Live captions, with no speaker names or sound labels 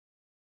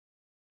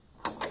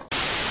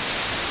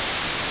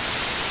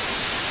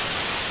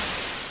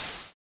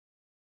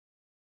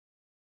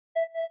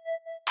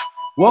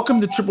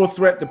Welcome to Triple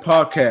Threat, the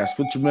podcast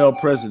with Jamel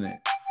President,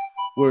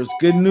 where it's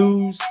good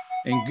news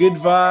and good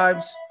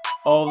vibes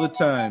all the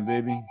time,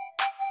 baby.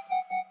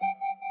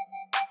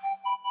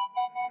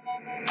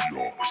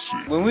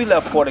 When we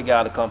left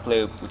Portugal to come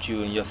play with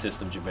you in your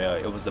system,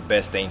 Jamel, it was the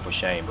best thing for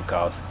Shane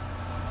because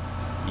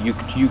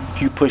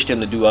you pushed him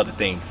to do other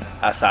things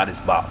outside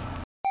his box.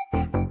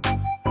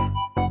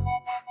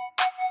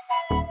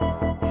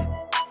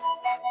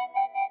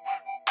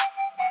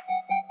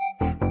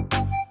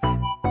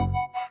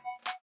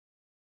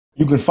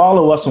 You can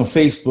follow us on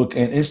Facebook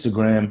and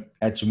Instagram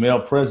at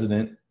Jamel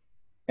President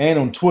and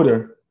on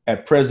Twitter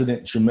at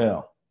President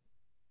Jamel.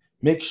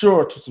 Make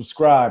sure to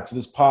subscribe to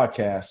this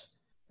podcast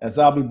as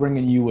I'll be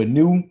bringing you a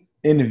new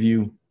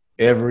interview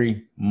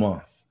every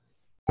month.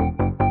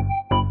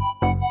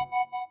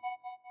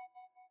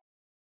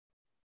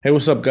 Hey,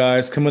 what's up,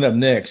 guys? Coming up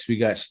next, we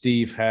got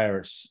Steve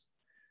Harris.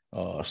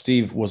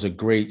 Steve was a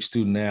great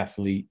student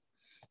athlete.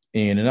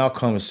 And in our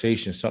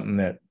conversation, something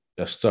that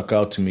stuck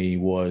out to me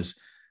was,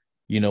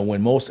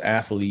 when most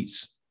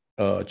athletes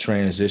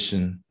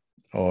transition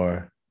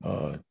or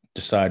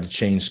decide to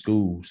change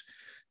schools,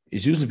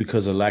 it's usually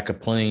because of lack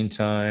of playing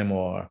time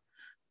or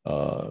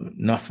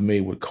not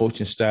familiar with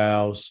coaching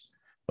styles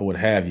or what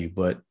have you.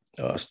 But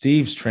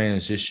Steve's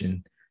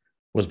transition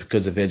was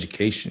because of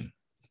education.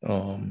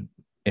 In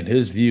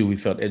his view, he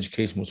felt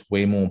education was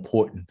way more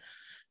important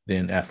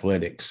than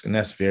athletics. And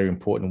that's very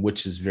important,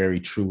 which is very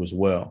true as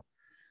well.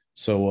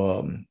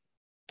 So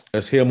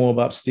let's hear more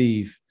about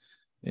Steve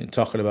and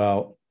talking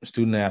about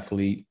student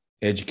athlete,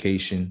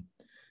 education,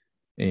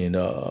 and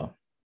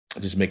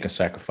just making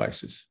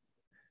sacrifices.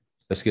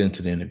 Let's get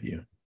into the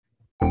interview.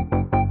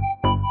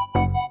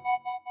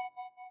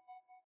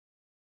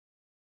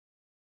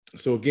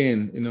 So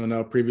again, in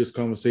our previous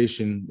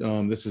conversation,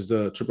 this is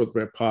the Triple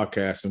Threat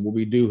podcast. And what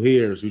we do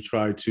here is we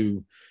try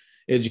to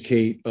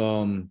educate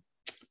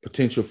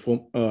potential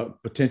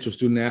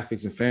student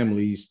athletes and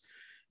families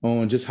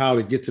on just how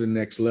to get to the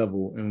next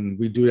level. And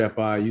we do that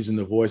by using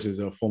the voices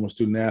of former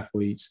student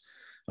athletes,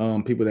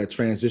 people that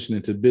transition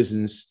into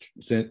business,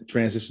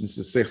 transition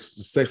to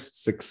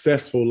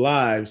successful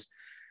lives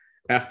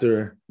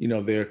after,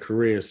 their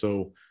career.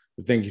 So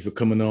thank you for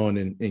coming on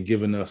and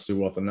giving us your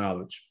wealth of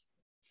knowledge.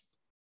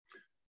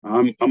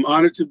 I'm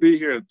honored to be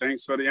here.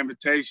 Thanks for the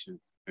invitation.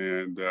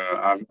 And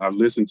I've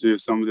listened to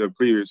some of the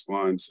previous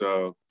ones.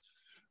 So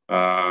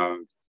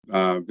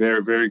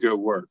very, very good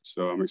work.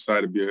 So I'm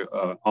excited to be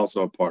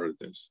also a part of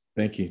this.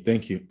 Thank you.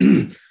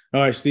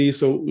 All right, Steve.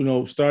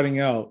 So, starting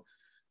out,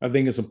 I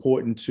think it's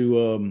important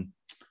to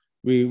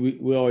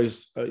we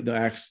always let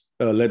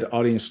the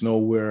audience know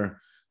where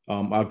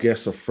our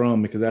guests are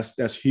from, because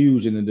that's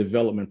huge in the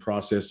development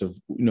process of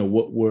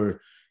what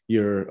were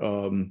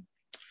your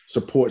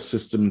support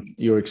system,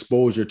 your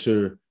exposure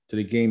to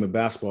the game of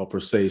basketball per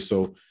se.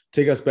 So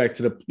take us back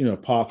to the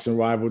Parks and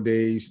Rival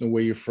days,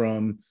 where you're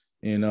from,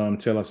 and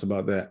tell us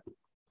about that.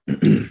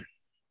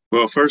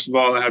 Well, first of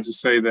all, I have to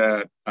say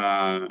that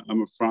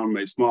I'm from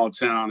a small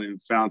town in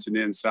Fountain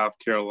Inn, South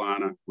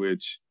Carolina,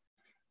 which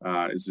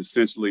is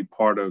essentially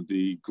part of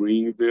the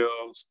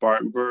Greenville,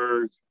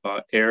 Spartanburg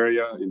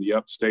area in the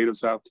upstate of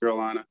South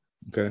Carolina.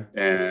 Okay.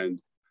 And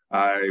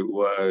I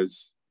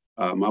was,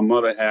 my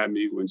mother had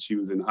me when she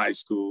was in high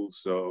school.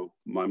 So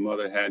my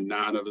mother had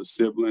 9 other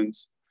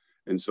siblings.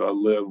 And so I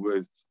lived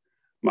with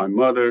my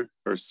mother,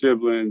 her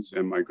siblings,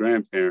 and my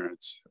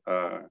grandparents.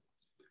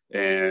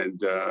 And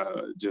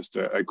just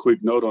a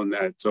quick note on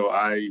that. So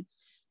I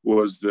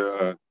was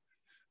the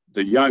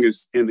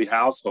youngest in the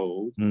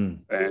household.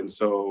 And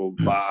so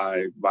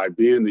by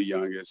being the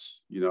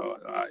youngest,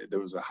 there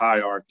was a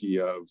hierarchy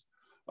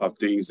of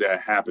things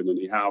that happened in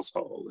the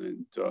household.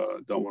 And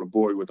don't want to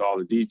bore you with all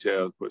the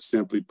details, but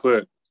simply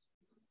put,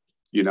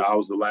 I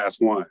was the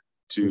last one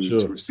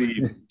to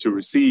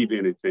receive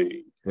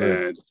anything.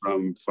 Right.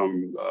 And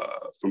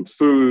from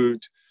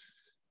food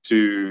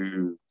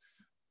to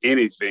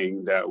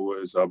anything that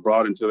was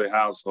brought into the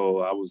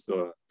household, I was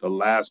the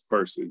last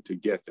person to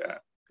get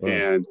that. Right.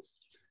 And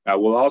I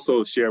will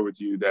also share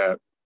with you that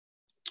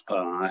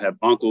I have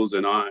uncles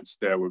and aunts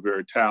that were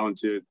very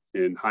talented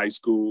in high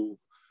school.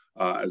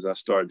 As I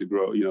started to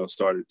grow,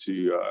 started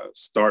to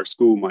start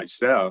school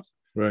myself.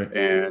 Right.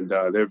 And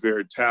they're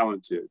very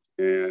talented.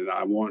 And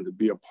I wanted to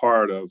be a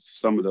part of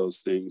some of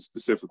those things,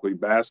 specifically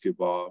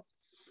basketball.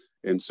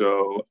 And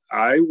so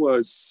I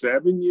was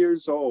 7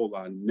 years old.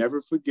 I'll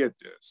never forget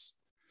this.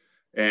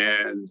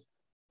 And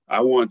I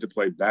wanted to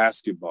play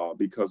basketball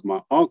because my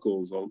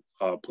uncles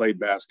played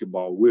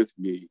basketball with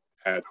me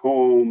at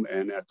home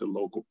and at the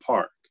local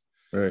park.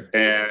 Right.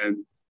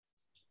 And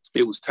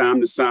it was time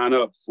to sign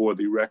up for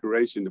the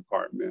recreation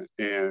department.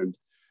 And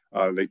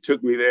they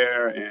took me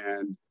there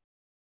and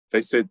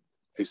they said,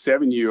 a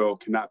 7-year-old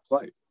cannot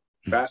play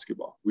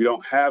basketball. We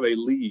don't have a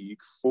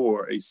league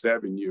for a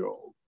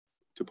 7-year-old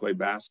to play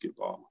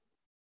basketball.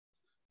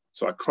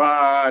 So I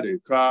cried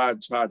and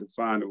cried, tried to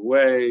find a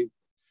way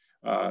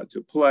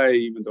to play,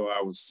 even though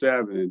I was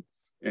 7,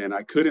 and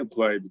I couldn't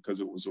play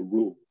because it was a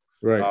rule.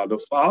 Right. The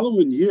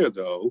following year,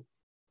 though,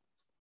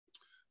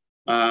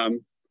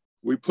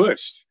 we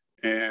pushed,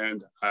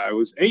 and I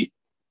was 8,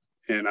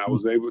 and I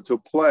was able to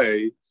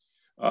play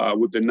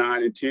with the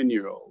 9 and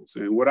 10-year-olds.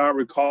 And what I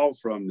recall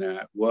from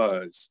that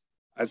was,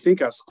 I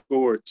think I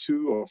scored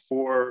 2 or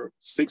 4,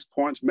 6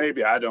 points,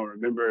 maybe, I don't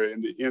remember,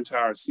 in the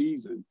entire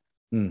season.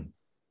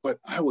 But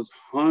I was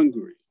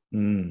hungry,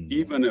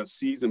 even a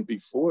season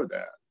before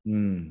that.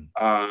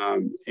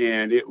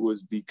 And it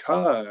was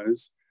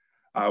because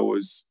I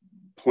was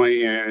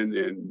playing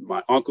and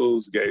my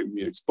uncles gave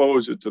me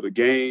exposure to the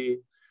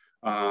game.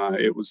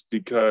 It was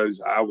because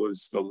I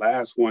was the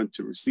last one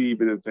to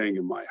receive anything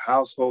in my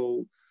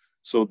household.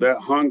 So that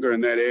hunger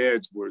and that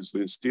edge was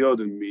instilled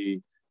in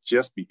me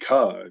just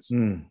because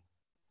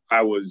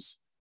I was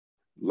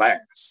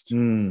last.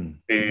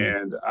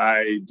 And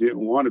I didn't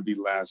want to be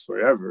last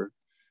forever.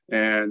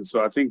 And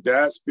so I think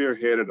that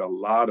spearheaded a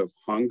lot of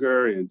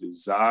hunger and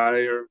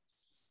desire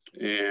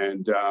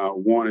and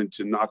wanting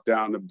to knock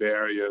down the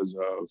barriers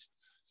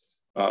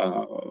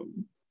of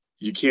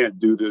you can't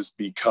do this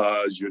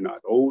because you're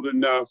not old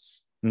enough.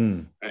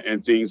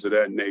 And things of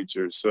that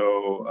nature.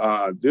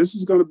 So this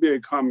is going to be a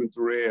common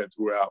thread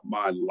throughout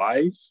my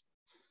life.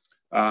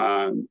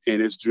 And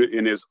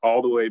it's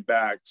all the way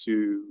back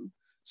to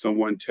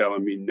someone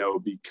telling me no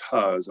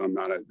because I'm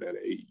not at that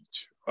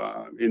age.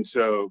 And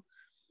so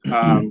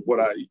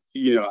what I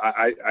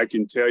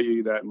can tell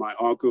you that my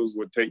uncles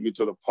would take me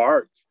to the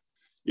park,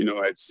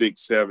 at 6,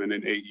 7,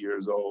 and 8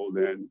 years old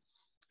and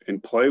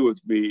play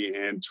with me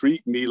and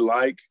treat me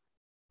like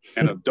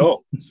an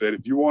adult. Said,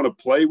 if you want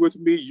to play with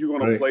me, you're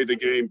going to play the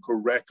game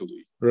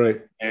correctly.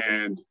 Right.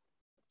 And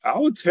I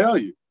would tell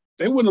you,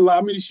 they wouldn't allow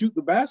me to shoot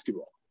the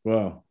basketball.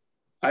 Wow.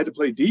 I had to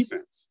play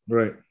defense.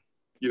 Right.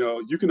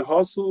 You can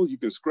hustle, you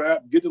can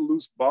scrap, get the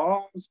loose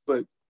balls,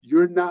 but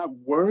you're not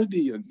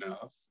worthy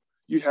enough.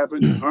 You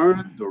haven't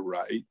earned the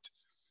right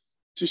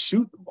to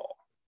shoot the ball.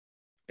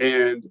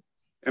 And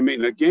I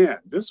mean, again,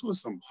 this was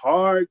some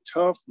hard,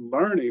 tough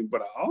learning,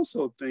 but I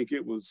also think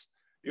it was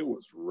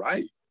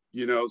right.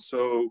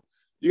 So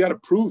you got to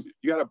prove it.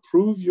 You got to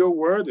prove your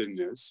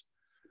worthiness.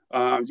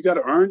 You got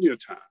to earn your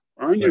time,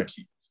 earn your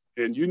keep.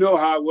 And you know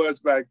how it was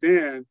back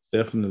then.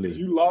 Definitely. If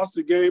you lost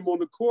the game on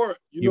the court,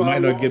 you know how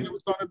long it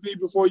was going to be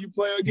before you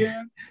play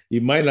again?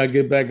 You might not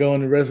get back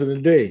on the rest of the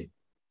day.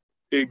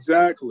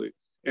 Exactly.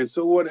 And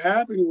so what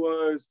happened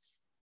was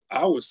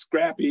I was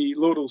scrappy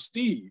little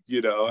Steve,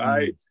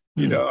 I'd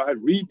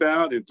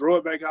rebound and throw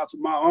it back out to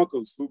my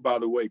uncles, who, by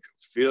the way, could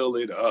fill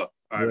it up.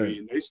 I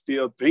mean, they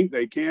still think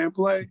they can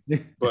play,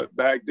 but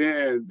back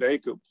then they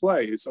could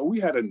play. And so we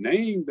had a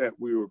name that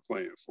we were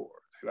playing for,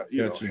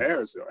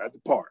 Harrisville at the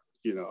park,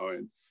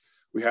 and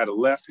we had a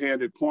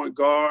left-handed point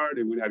guard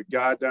and we had a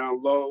guy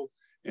down low,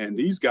 and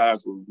these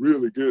guys were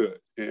really good.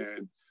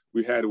 And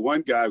we had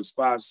one guy who was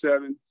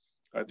 5'7".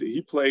 I think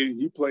he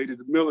played in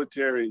the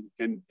military,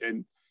 and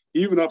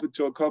even up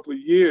until a couple of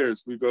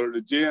years, we go to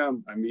the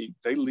gym. I mean,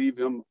 they leave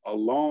him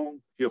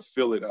alone, he'll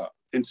fill it up.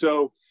 And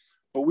so,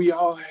 but we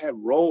all had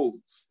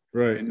roles,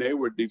 and they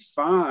were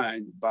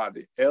defined by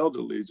the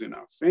elderlies in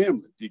our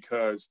family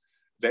because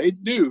they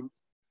knew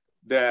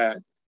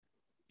that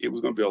it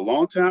was going to be a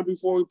long time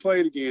before we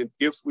played again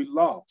if we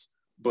lost.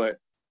 But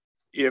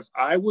if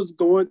I was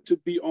going to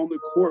be on the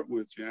court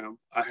with them,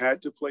 I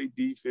had to play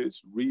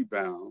defense,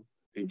 rebound,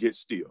 and get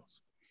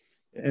steals.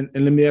 And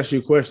let me ask you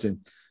a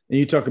question. And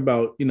you talk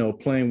about,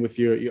 playing with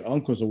your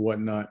uncles or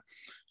whatnot.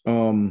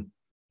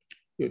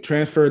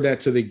 Transfer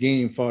that to the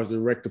game as far as the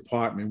rec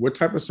department. What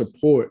type of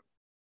support,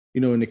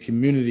 in the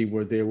community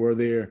were there? Were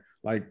there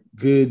like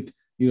good,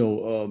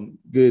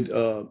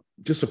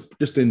 just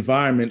the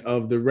environment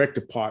of the rec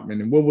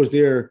department, and what was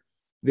their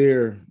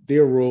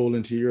role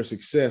into your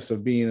success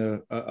of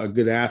being a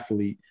good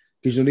athlete?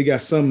 Because they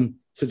got some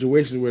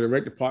situations where the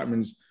rec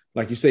departments,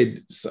 like you say,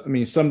 I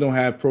mean, some don't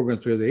have programs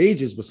because of their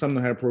ages, but some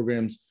don't have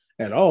programs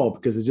at all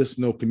because there's just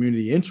no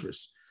community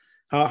interest.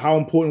 How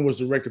important was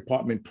the rec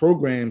department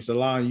programs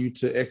allowing you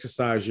to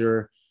exercise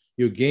your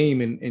game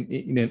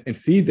and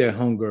feed that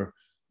hunger,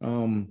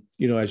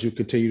 as you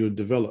continue to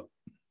develop?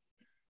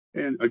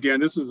 And again,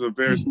 this is a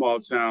very small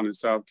town in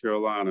South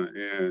Carolina,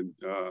 and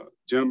a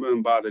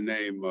gentleman by the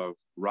name of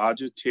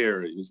Roger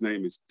Terry, his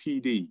name is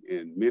PD,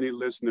 and many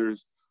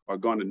listeners are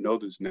going to know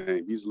this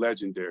name. He's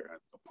legendary.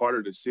 A part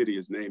of the city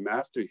is named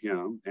after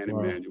him and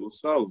Emmanuel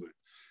Sullivan.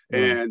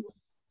 And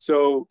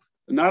so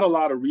not a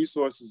lot of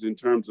resources in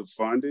terms of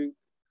funding,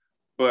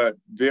 but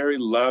very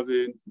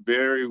loving,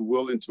 very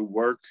willing to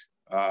work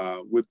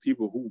with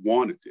people who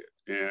wanted it.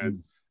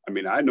 And I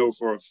mean, I know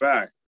for a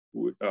fact,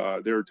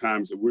 there are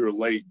times that we were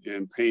late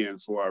in paying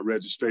for our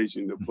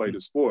registration to play the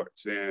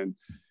sports. And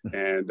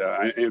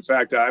in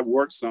fact, I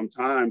worked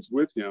sometimes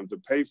with him to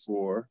pay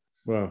for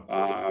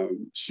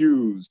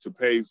shoes, to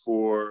pay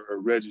for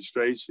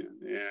registration.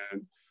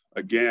 And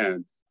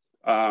again,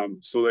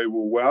 so they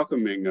were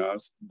welcoming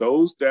us.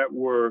 Those that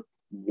were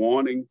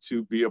wanting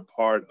to be a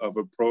part of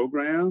a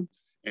program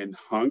and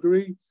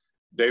hungry,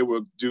 they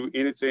would do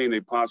anything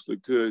they possibly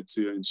could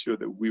to ensure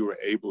that we were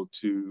able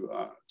to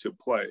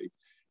play.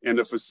 And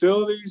the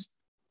facilities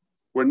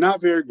were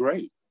not very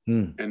great.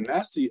 Mm. And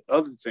that's the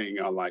other thing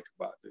I like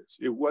about this.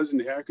 It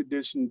wasn't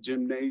air-conditioned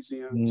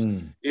gymnasiums.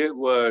 Mm. It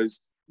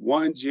was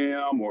one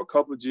gym or a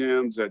couple of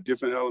gyms at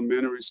different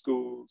elementary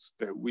schools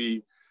that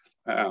we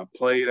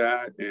played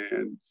at,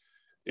 and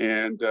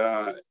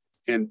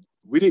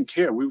we didn't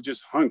care. We were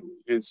just hungry,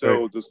 and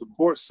so Right. the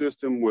support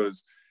system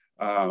was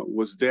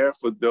there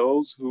for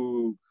those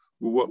who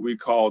what we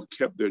called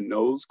kept their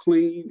nose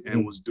clean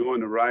and was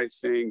doing the right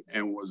thing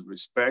and was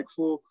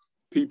respectful.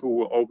 People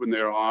will open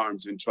their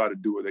arms and try to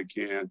do what they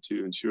can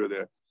to ensure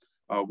that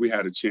we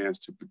had a chance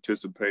to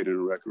participate in a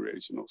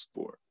recreational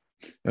sport.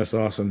 That's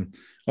awesome.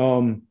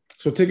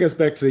 So take us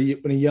back to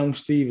when a young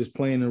Steve is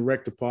playing in the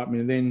rec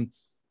department, and then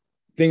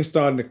things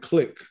starting to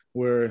click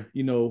where,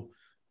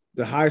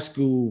 the high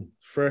school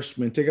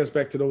freshman. Take us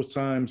back to those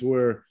times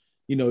where,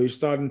 you're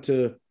starting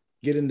to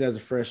get into as a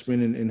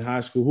freshman in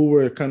high school. Who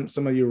were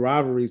some of your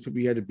rivalries, people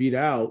you had to beat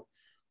out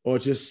or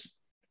just,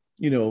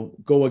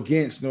 go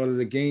against in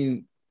order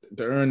to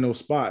earn those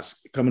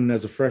spots coming in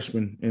as a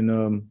freshman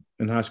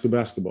in high school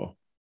basketball?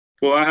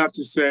 Well, I have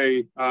to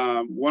say,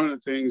 one of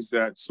the things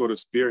that sort of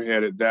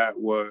spearheaded that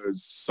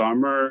was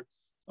summer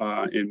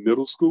in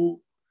middle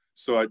school.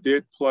 So I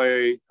did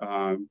play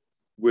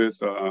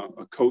with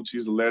a coach.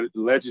 He's a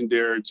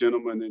legendary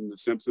gentleman in the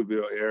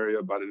Simpsonville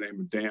area by the name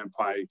of Dan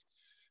Pike.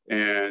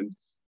 And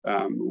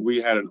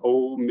we had an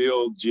old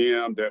mill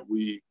gym that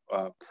we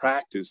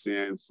practiced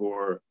in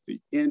for the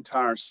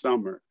entire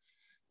summer.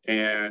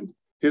 And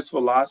his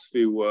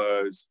philosophy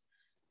was,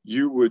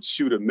 you would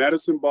shoot a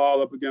medicine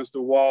ball up against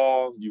the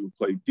wall. You would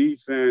play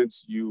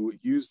defense. You would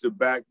use the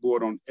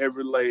backboard on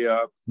every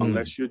layup,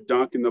 unless you're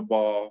dunking the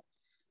ball.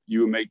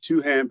 You would make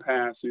 2-hand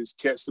passes,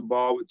 catch the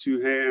ball with 2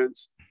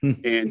 hands,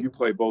 and you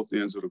play both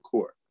ends of the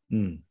court.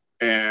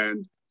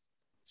 And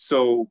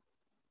so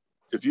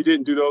if you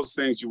didn't do those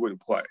things, you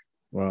wouldn't play.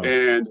 Wow.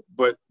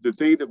 But the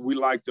thing that we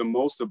liked the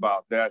most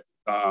about that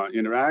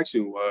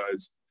interaction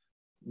was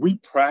we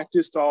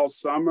practiced all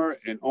summer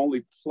and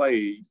only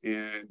played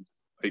in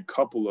a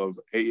couple of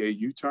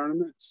AAU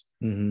tournaments.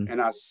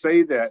 And I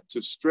say that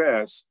to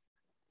stress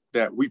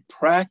that we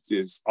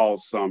practiced all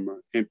summer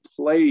and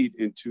played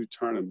in 2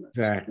 tournaments.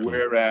 Exactly.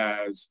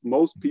 Whereas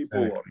most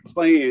people are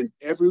playing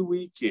every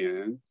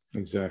weekend.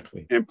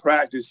 Exactly. And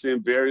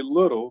practicing very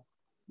little,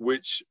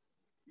 which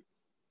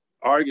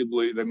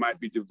arguably they might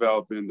be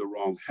developing the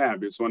wrong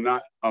habits or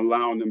not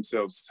allowing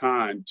themselves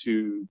time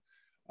to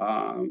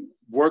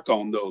work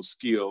on those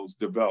skills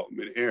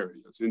development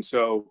areas. And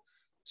so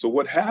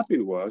what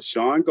happened was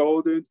Sean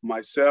Golden,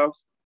 myself,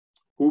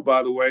 who,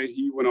 by the way,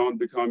 he went on to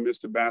become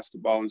Mr.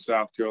 Basketball in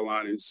South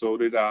Carolina, and so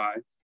did I.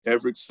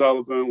 Everett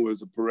Sullivan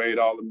was a parade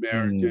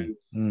All-American.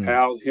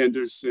 Hal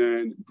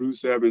Henderson,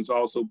 Bruce Evans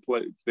also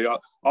played. They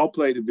all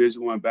played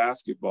Division I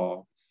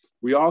basketball.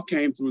 We all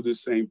came through the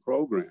same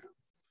program.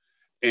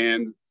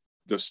 And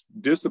the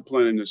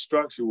discipline and the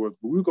structure was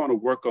we were going to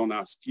work on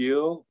our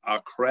skill,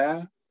 our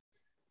craft,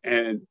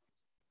 and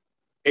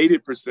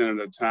 80% of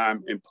the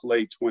time and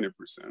play 20%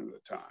 of the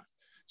time.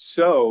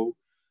 So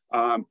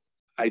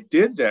I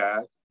did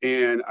that,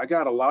 and I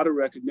got a lot of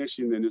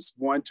recognition in this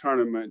one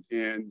tournament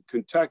in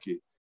Kentucky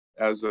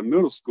as a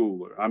middle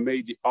schooler. I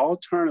made the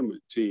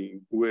all-tournament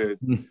team with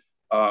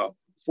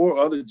 4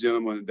 other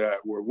gentlemen that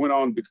went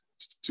on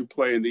to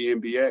play in the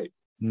NBA.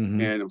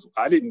 And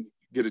I didn't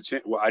get a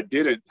chance. Well, I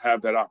didn't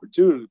have that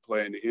opportunity to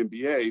play in the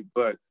NBA,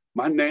 but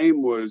my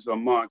name was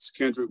amongst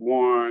Kendrick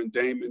Warren,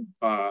 Damon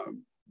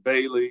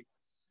Bailey,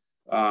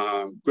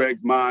 Greg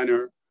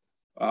Minor,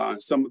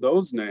 some of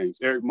those names,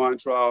 Eric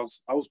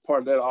Montross. I was part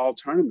of that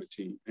all-tournament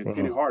team, and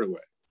Penny Hardaway.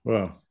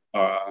 Wow.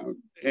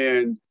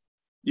 And,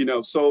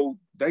 so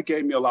that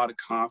gave me a lot of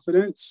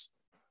confidence.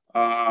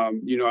 I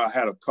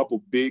had a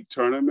couple big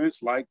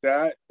tournaments like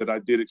that I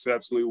did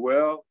exceptionally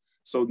well.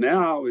 So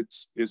now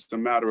it's a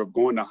matter of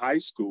going to high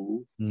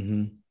school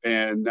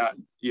and not,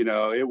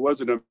 it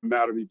wasn't a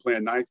matter of me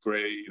playing 9th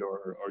grade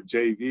or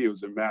JV. It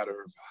was a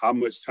matter of how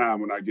much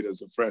time when I get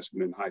as a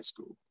freshman in high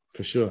school.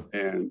 For sure.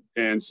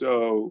 And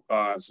so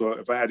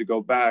if I had to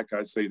go back,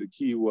 I'd say the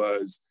key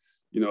was,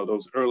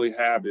 those early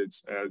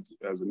habits as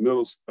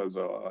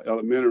a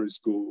elementary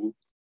school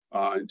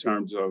in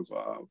terms of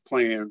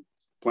playing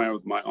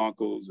with my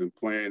uncles and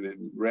playing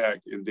in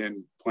rec and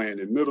then playing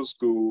in middle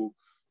school,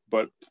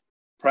 but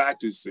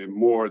practicing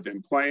more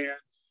than playing,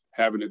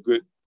 having a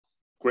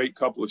great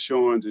couple of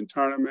showings in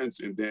tournaments.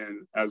 And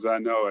then, as I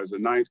know, as a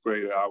 9th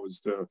grader, I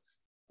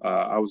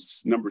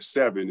was number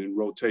 7 in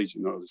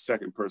rotation, or the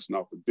second person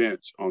off the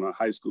bench on a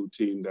high school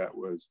team that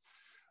was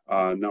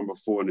number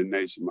 4 in the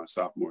nation my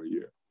sophomore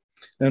year.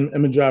 And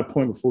I'm gonna drive a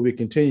point before we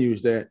continue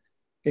is that,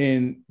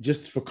 and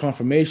just for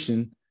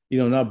confirmation,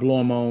 not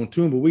blowing my own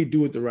tune, but we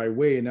do it the right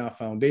way in our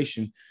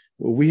foundation.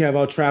 Where we have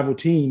our travel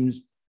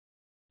teams,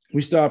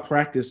 we start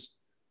practice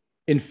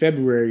in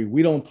February.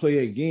 We don't play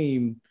a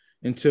game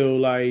until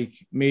like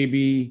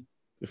maybe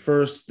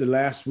the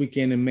last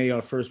weekend in May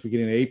or first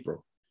weekend in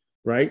April,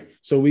 right?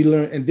 So we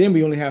learn, and then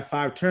we only have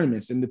 5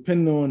 tournaments, and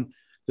depending on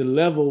the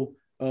level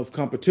of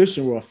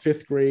competition, we're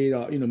 5th grade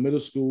or middle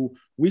school,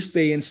 we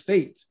stay in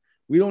state.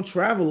 we don't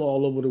travel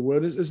all over the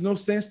world. There's no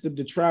sense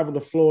to travel to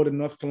Florida,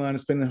 North Carolina,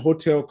 spending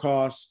hotel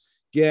costs,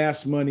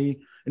 gas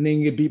money, and then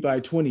you get beat by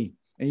 20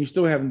 and you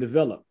still haven't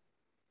developed.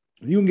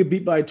 If you can get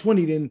beat by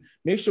 20, then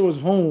make sure it's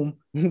home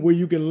where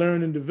you can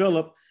learn and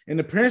develop. And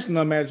the parents are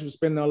not mad at you for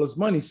spending all this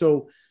money.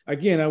 So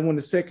again, I want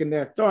to second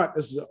that thought.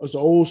 This is an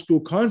old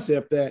school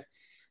concept that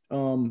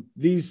some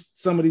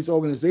of these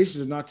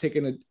organizations are not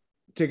taking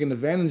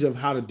advantage of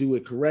how to do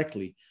it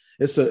correctly.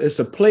 It's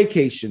a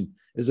playcation.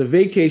 It's a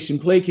vacation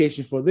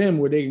playcation for them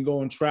where they can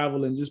go and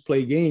travel and just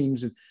play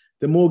games. And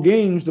the more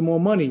games, the more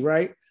money,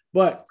 right?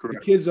 But correct.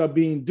 The kids are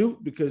being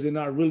duped because they're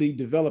not really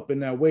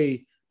developing that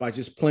way by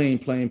just playing.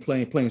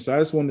 So I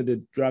just wanted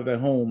to drive that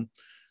home,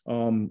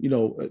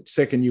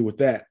 second you with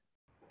that.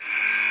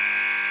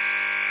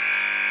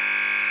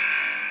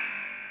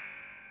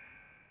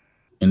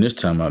 And this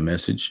time our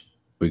message,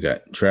 we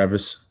got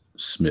Travis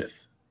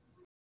Smith.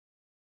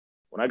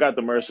 When I got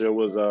to Mercer, it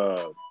was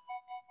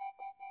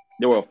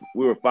there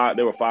were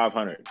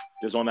 500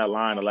 just on that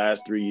line the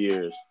last 3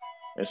 years.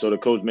 And so the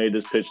coach made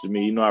this pitch to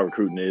me. You know how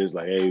recruiting is,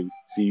 like, hey,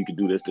 see, you can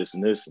do this, this,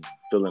 and this, and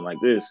feeling like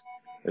this.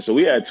 And so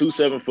we had 2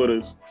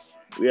 7-footers.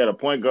 We had a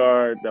point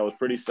guard that was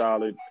pretty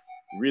solid,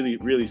 really,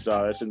 really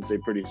solid. I shouldn't say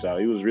pretty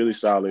solid. He was really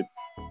solid.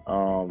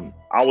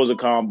 I was a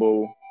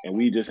combo, and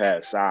we just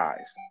had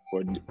size.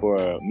 For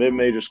a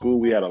mid-major school,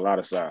 we had a lot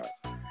of size.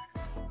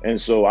 And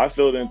so I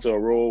filled into a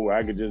role where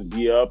I could just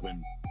be up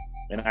and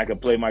I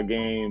could play my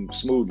game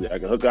smoothly. I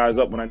could hook guys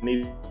up when I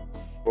needed,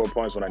 4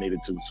 points when I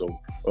needed to. So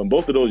in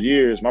both of those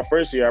years, my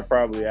first year, I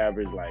probably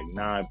averaged like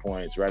 9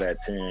 points, right at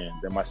 10.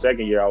 Then my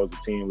second year, I was the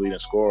team leading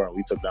scorer, and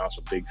we took down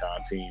some big-time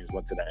teams,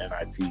 went to the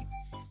NIT.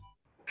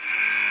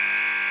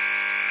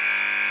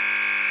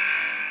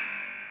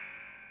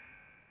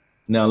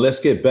 Now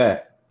let's get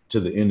back to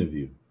the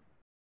interview.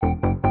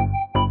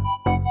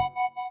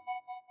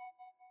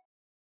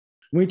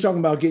 When you're talking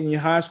about getting your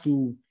high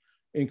school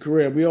and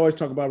career, we always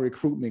talk about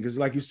recruitment because,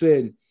 like you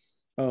said,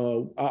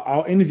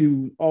 our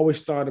interview always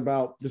start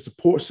about the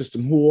support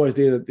system, who always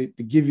there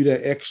to give you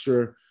that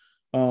extra,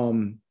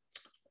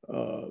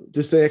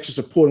 just the extra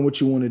support in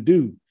what you want to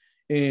do.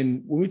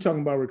 And when we're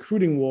talking about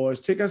recruiting wars,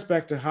 take us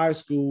back to high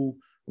school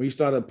when you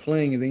started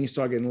playing and then you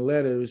start getting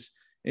letters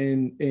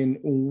and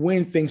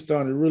when things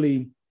started to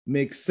really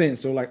make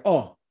sense. So like,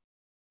 oh,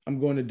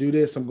 I'm going to do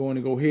this. I'm going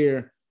to go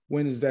here.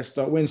 When does that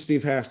start? When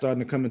Steve Harris starting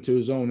to come into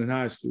his own in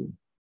high school?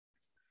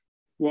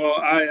 Well,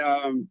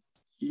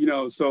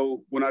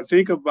 so when I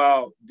think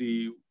about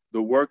the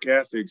work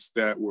ethics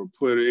that were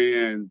put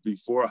in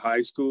before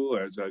high school,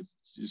 as I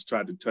just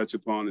tried to touch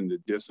upon in the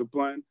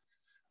discipline,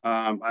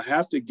 I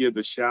have to give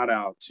the shout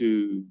out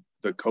to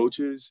the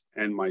coaches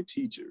and my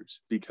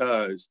teachers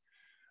because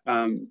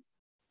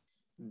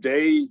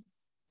they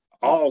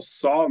all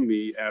saw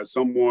me as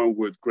someone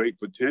with great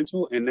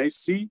potential, and they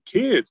see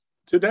kids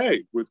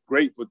today with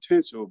great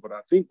potential, but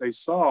I think they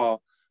saw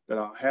that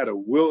I had a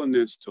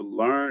willingness to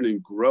learn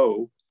and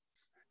grow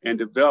and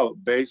develop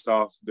based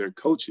off their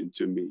coaching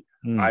to me,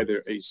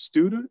 either a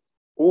student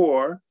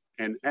or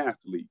an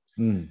athlete.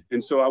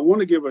 And so I want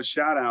to give a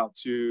shout out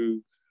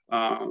to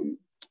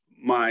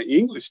my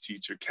English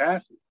teacher,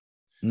 Kathy.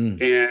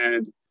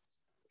 And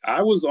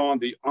I was on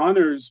the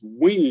honors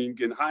wing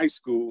in high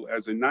school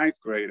as a 9th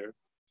grader,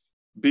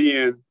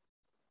 being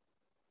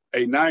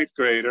a 9th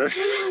grader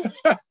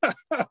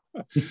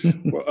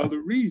for other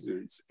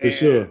reasons. For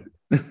sure.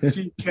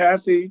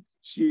 Kathy,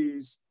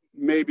 she's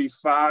maybe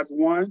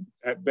 5'1"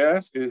 at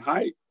best in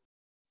height,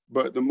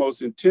 but the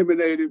most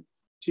intimidating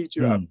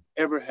teacher I've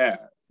ever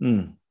had.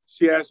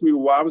 She asked me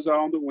why was I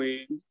on the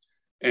wing,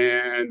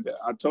 and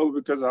I told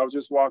her because I was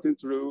just walking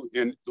through,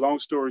 and long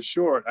story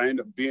short, I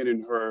ended up being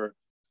in her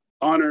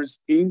honors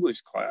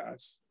English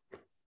class,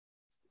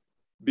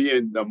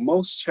 being the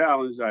most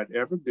challenged I'd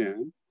ever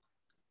been.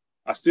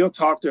 I still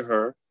talk to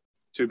her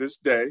to this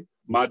day.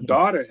 My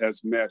daughter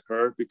has met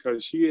her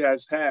because she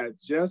has had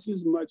just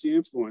as much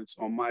influence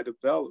on my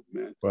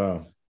development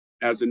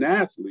as an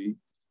athlete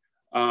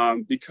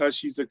because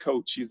she's a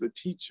coach, she's a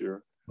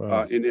teacher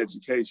in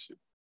education.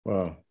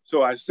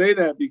 So I say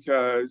that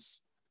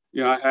because,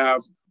 I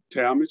have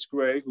Talmadge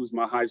Gray, who's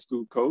my high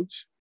school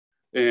coach,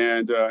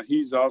 and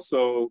he's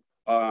also,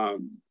 I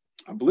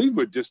believe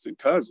we're distant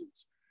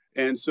cousins.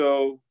 And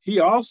so he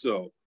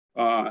also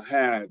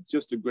had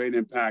just a great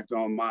impact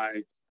on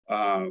my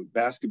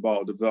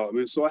basketball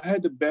development. So I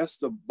had the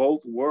best of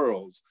both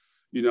worlds,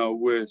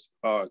 with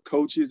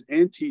coaches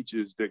and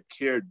teachers that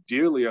cared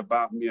dearly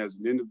about me as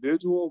an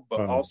individual,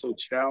 but also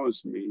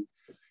challenged me.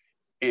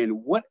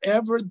 And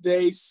whatever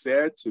they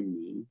said to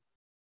me,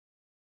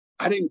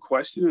 I didn't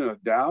question it or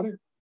doubt it.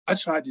 I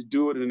tried to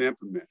do it and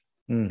implement.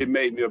 It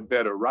made me a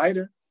better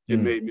writer. It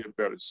made me a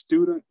better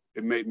student.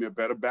 It made me a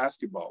better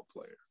basketball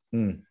player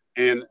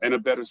and a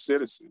better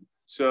citizen.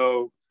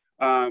 So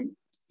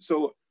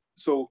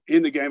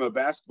in the game of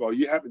basketball,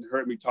 you haven't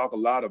heard me talk a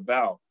lot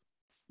about,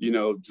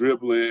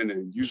 dribbling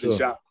and using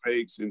shot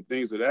fakes and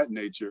things of that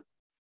nature.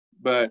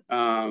 But,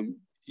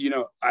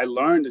 I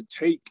learned to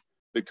take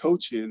the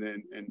coaching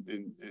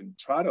and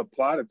try to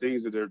apply the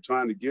things that they're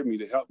trying to give me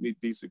to help me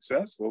be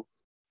successful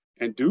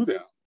and do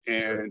them.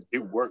 And it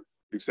worked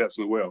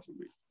exceptionally well for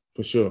me.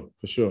 For sure,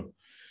 for sure.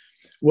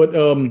 What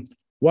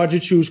why'd you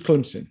choose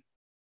Clemson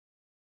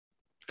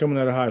coming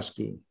out of high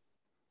school?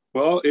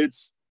 Well,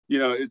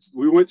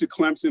 we went to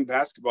Clemson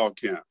basketball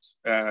camps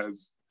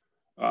as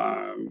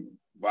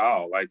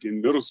like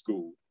in middle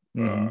school,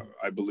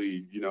 I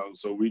believe,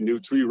 so we knew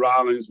Tree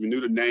Rollins, we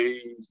knew the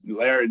names,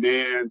 Larry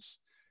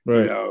Nance,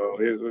 right.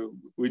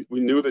 We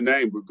knew the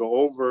name. We'd go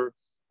over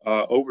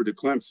to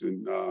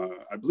Clemson.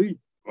 I believe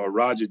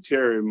Roger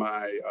Terry,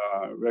 my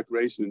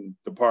recreation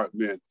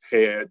department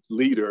head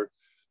leader,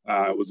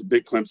 was a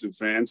big Clemson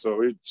fan.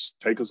 So he'd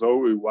take us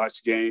over, we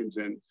watch games.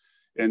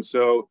 And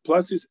so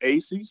plus it's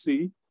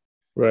ACC.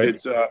 Right.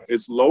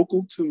 It's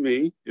local to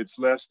me. It's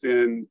less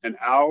than an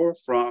hour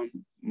from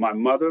my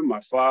mother,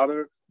 my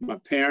father, my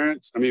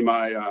parents. I mean,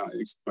 my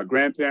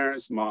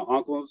grandparents, my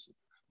uncles,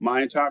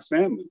 my entire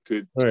family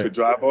could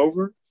drive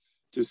over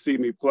to see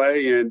me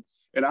play. And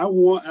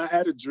I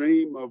had a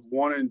dream of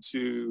wanting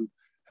to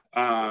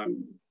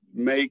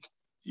make,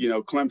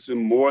 Clemson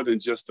more than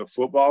just a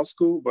football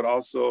school, but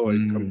also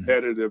a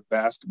competitive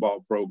basketball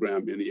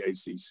program in the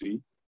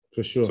ACC.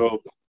 For sure.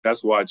 So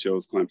that's why I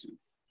chose Clemson.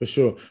 For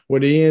sure. Were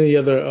there any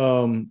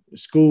other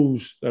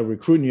schools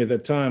recruiting you at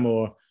that time,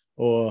 or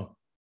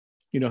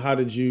how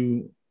did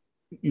you,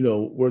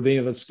 were there any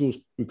other schools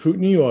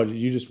recruiting you, or did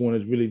you just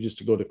wanted really just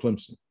to go to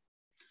Clemson?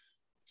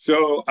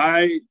 So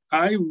I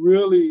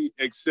really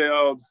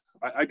excelled.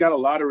 I got a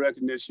lot of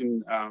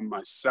recognition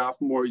my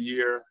sophomore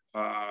year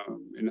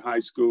in high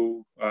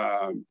school,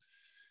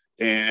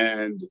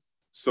 and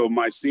so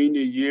my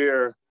junior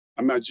year,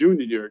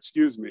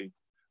 excuse me.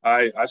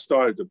 I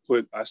started to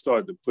play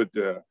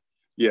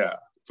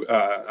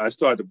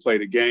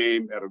the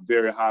game at a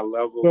very high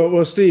level.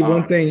 Well, Steve,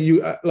 one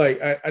thing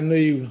I know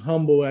you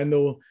humble. I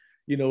know,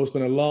 it's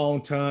been a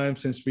long time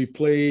since we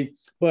played,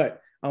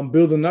 but I'm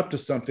building up to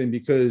something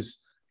because,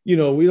 we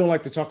don't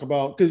like to talk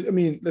about, because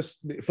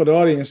for the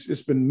audience,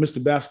 it's been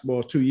Mr.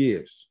 Basketball 2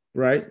 years,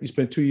 right? You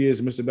spent 2 years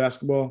in Mr.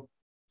 Basketball.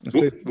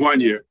 1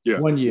 year. Yeah.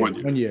 1 year.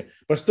 1 year.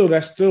 But still,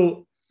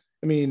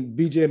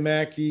 BJ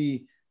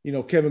Mackey,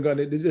 Kevin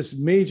Gardner, they're just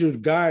major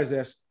guys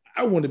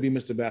I want to be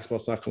Mr. Basketball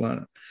South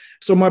Carolina.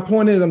 So my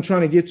point is, I'm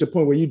trying to get to a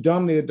point where you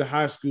dominated the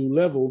high school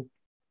level,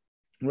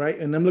 right?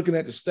 And I'm looking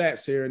at the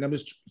stats here, and I'm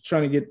just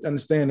trying to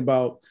understand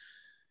about,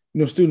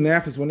 student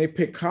athletes, when they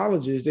pick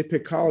colleges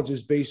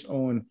based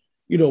on,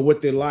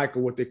 what they like or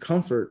what their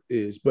comfort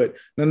is, but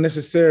not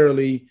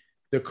necessarily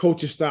the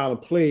coach's style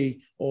of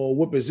play or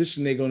what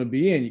position they're going to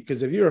be in.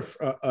 Because if you're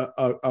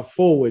a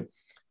forward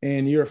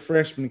and you're a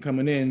freshman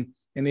coming in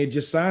and they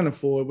just sign a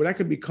forward, well, that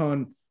could be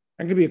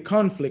a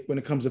conflict when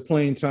it comes to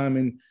playing time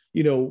and,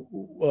 your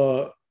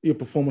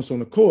performance on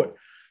the court.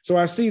 So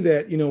I see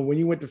that, when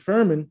you went to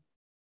Furman,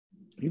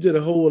 you did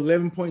a whole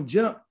 11-point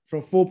jump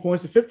from 4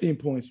 points to 15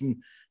 points from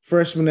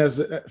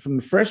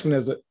the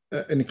freshman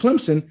in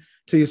Clemson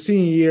to your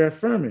senior year at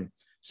Furman.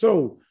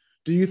 So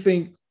do you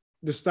think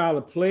the style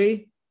of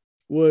play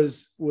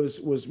was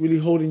really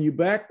holding you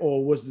back,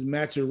 or was the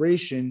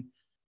maturation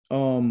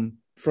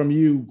from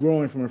you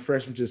growing from a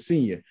freshman to a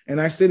senior? And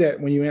I say that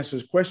when you answer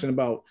this question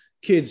about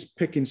kids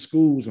picking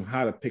schools and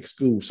how to pick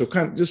schools. So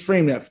kind of just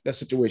frame that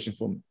situation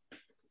for me.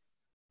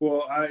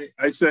 Well,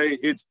 I say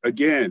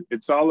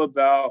it's all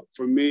about,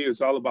 for me,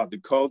 it's all about the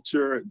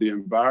culture, the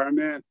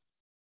environment,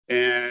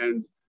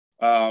 and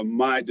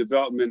my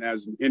development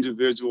as an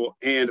individual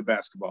and a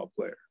basketball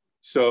player.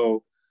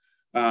 So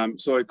at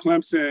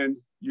Clemson,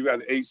 you got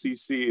the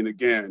ACC, and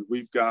again,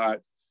 we've got,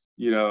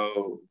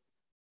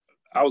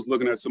 I was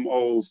looking at some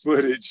old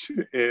footage,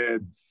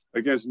 and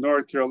against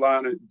North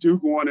Carolina,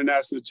 Duke won the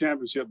national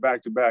championship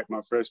back-to-back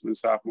my freshman and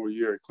sophomore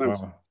year at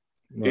Clemson.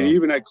 Wow. And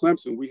even at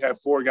Clemson, we had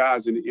 4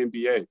 guys in the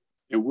NBA,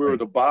 and we were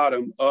the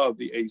bottom of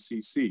the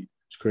ACC.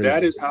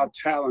 That is how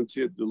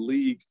talented the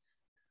league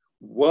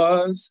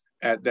was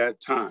at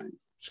that time.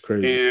 It's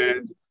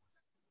crazy.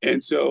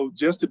 And so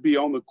just to be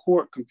on the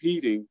court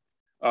competing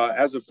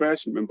as a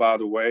freshman, by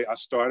the way, I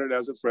started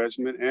as a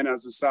freshman and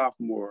as a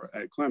sophomore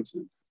at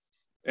Clemson.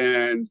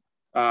 And,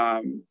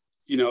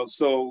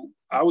 so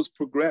I was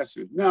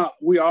progressive. Now,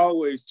 we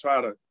always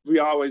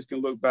can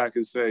look back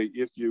and say,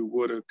 if you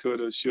woulda,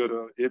 coulda,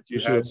 shoulda, if you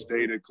had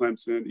stayed at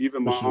Clemson.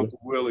 Even my Uncle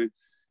Willie,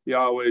 he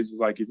always was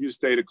like, if you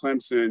stayed at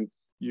Clemson,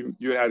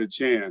 you had a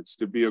chance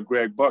to be a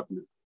Greg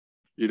Buckner,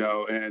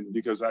 and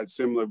because I had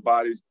similar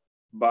body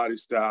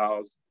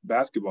styles,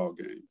 basketball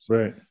games.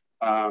 Right.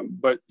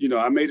 But,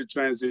 I made a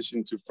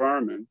transition to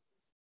Furman,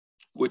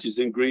 which is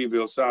in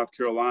Greenville, South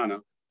Carolina.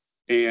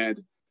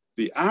 And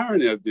the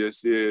irony of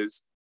this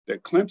is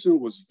that Clemson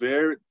was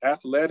very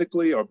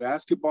athletically, or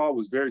basketball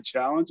was very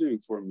challenging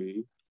for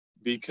me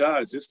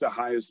because it's the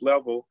highest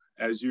level,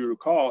 as you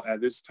recall, at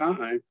this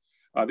time.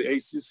 The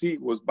ACC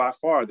was by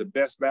far the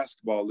best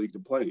basketball league to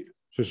play in.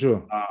 For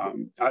sure.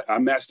 I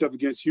matched up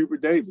against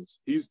Hubert Davis.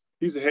 He's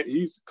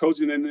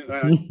coaching in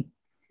the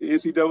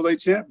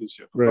NCAA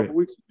championship a couple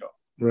weeks ago.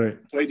 Right.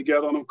 played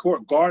together on the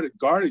court,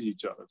 guarded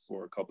each other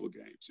for a couple of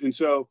games. And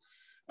so,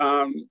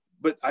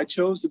 but I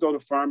chose to go to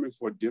Furman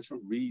for a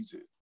different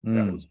reason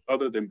that was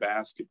other than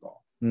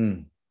basketball.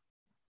 And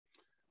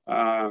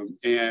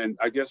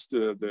I guess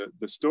the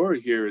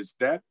story here is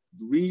that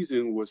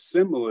reason was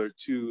similar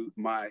to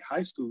my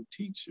high school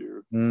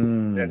teacher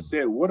that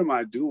said, "What am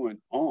I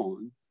doing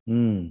on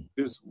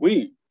this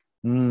wing?"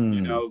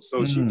 You know,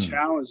 so she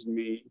challenged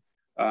me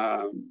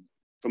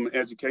from an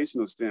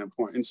educational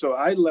standpoint. And so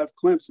I left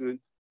Clemson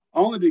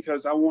only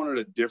because I wanted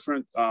a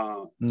different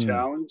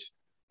challenge.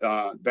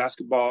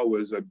 Basketball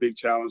was a big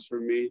challenge for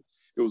me.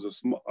 It was a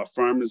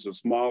Furman is a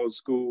smaller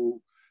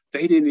school.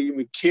 They didn't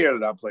even care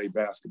that I played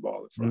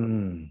basketball at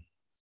Furman.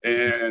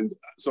 And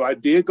so I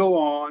did go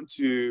on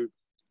to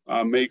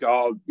make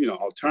all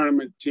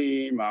tournament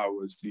team. I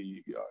was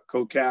the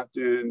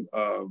co-captain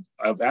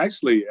of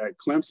actually at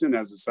Clemson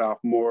as a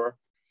sophomore,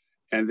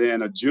 and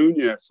then a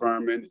junior at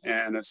Furman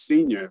and a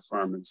senior at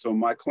Furman. So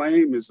my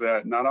claim is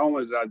that not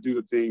only did I do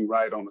the thing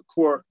right on the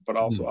court, but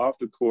also off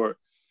the court.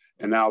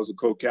 And I was a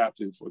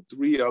co-captain for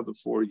 3 of the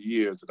 4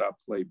 years that I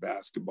played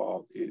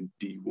basketball in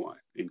D1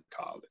 in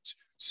college.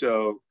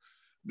 So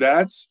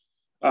that's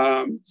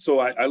so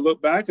I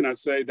look back and I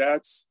say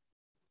that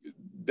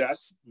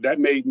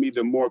made me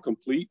the more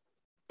complete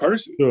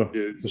person.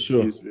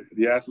 Is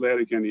the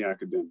athletic and the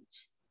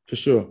academics. For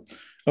sure.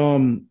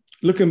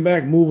 Looking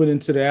back, moving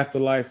into the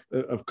afterlife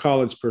of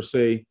college per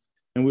se,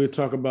 and we'll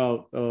talk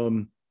about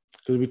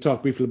because we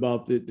talked briefly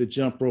about the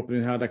jump rope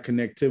and how that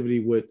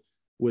connectivity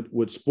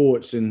with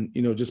sports and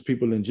just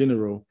people in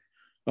general.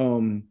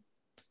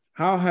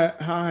 How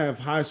have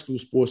high school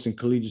sports and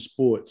collegiate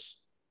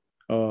sports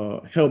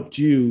helped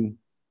you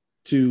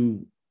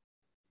to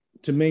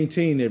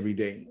maintain every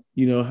day,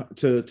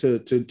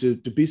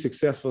 to be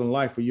successful in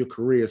life for your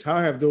careers? How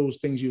have those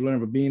things you learned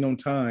from being on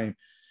time,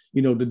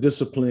 the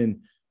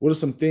discipline? What are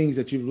some things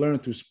that you've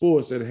learned through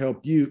sports that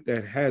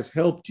has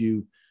helped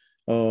you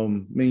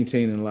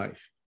maintain in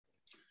life?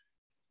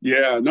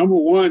 Yeah, number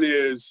one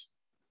is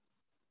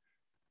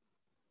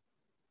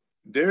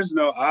there's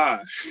no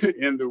I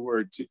in the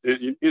word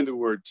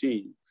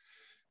team,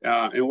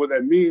 and what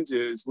that means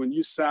is when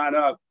you sign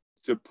up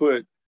to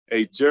put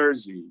a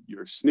jersey,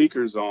 your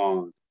sneakers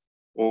on,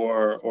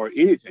 or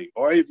anything,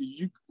 or if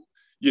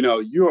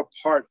you're a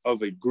part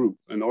of a group,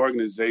 an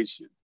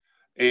organization,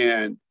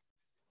 and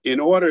in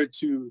order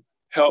to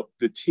help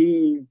the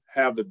team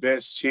have the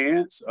best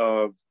chance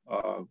of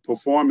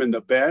performing the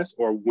best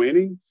or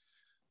winning,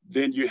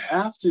 then you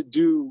have to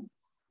do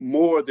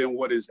more than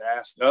what is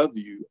asked of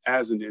you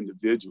as an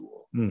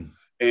individual.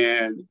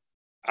 And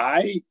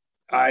I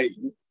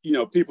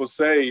people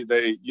say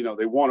they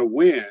want to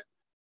win.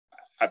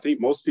 I think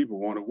most people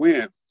want to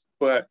win,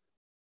 but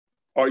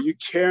are you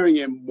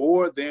carrying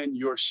more than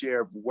your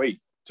share of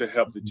weight to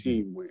help the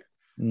team win?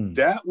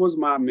 That was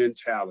my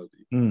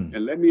mentality.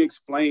 And let me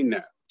explain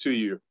that to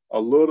you a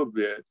little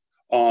bit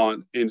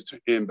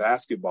in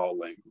basketball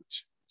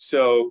language.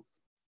 So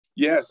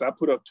yes, I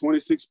put up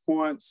 26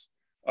 points,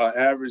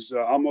 averaged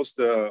almost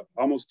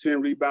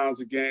 10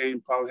 rebounds a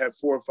game, probably had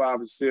 4 or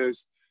 5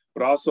 assists,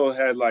 but also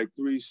had like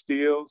 3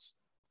 steals.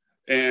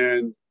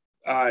 And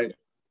I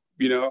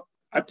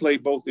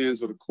played both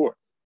ends of the court.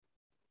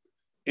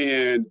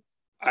 And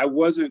I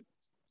wasn't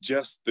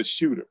just the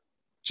shooter,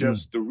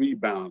 just the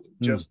rebounder,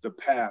 just the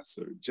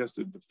passer, just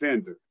the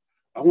defender.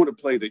 I want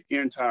to play the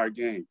entire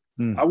game.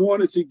 I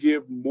wanted to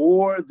give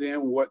more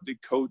than what the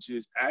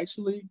coaches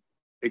actually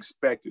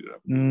expected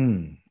of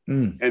me.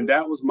 And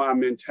that was my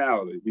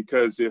mentality,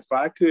 because if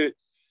I could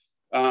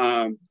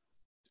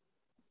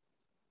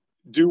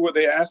do what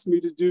they asked me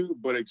to do,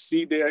 but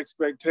exceed their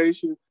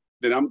expectation,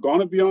 then I'm going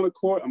to be on the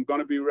court, I'm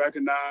going to be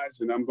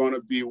recognized, and I'm going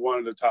to be one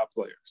of the top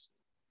players.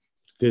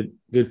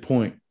 Good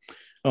point.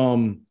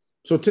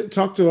 So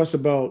talk to us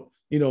about,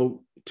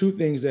 2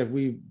 things that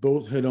we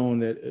both hit on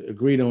that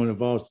agreed on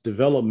involves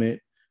development.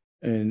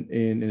 And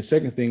the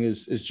second thing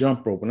is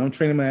jump rope. When I'm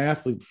training my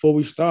athletes, before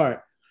we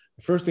start,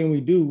 the first thing we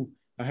do,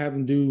 I have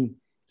them do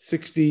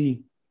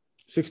 60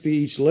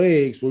 each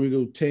legs, where we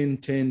go 10,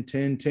 10,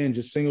 10, 10,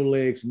 just single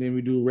legs. And then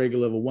we do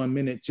regular of 1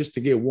 minute just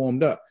to get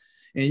warmed up.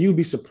 And you'll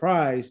be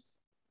surprised.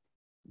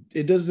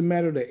 It doesn't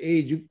matter the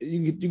age.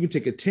 You can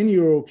take a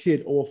 10-year-old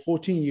kid or a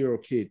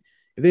 14-year-old kid.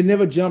 If they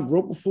never jumped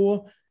rope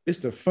before, it's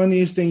the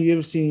funniest thing you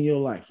ever seen in your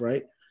life,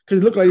 right? Because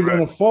it looked like they're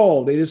going to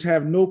fall. They just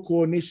have no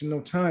coordination, no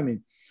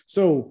timing.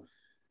 So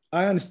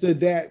I understood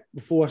that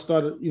before I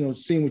started,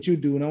 seeing what you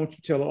do. And I want you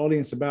to tell the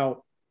audience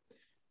about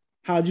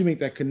how did you make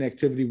that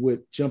connectivity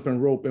with jumping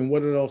rope and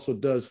what it also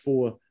does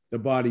for the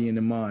body and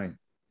the mind.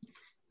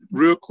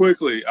 Real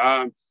quickly,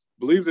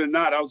 believe it or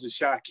not, I was a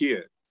shy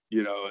kid,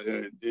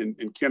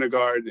 in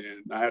kindergarten.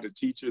 And I had a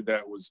teacher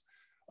that was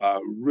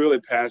really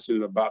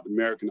passionate about the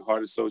American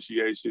Heart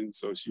Association.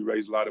 So she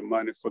raised a lot of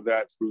money for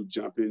that through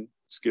jumping,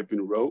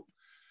 skipping rope.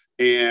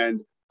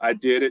 And I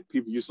did it.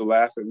 People used to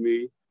laugh at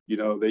me.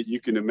 That you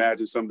can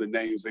imagine some of the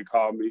names they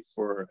called me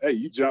for. Hey,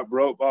 you jump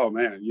rope? Oh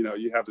man,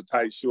 you have the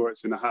tight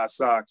shorts and the high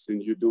socks and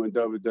you're doing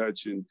double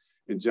dutch and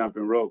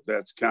jumping rope.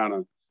 That's kind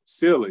of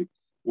silly.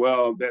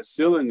 Well, that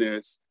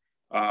silliness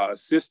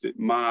assisted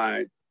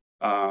my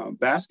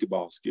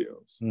basketball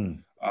skills.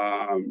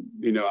 I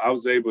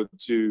was able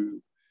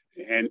to,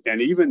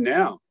 and even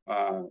now,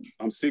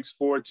 I'm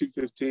 6'4",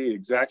 215,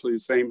 exactly the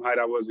same height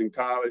I was in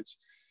college.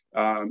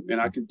 And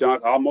I can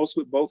dunk almost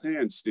with both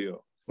hands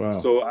still. Wow.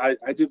 So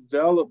I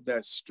developed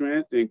that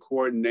strength and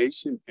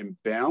coordination and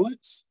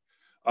balance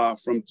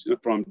from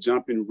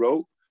jumping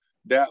rope.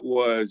 That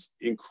was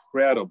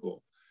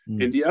incredible.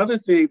 And the other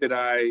thing that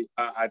I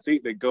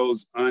think that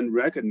goes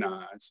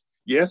unrecognized,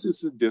 yes,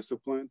 it's a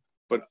discipline,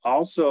 but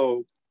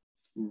also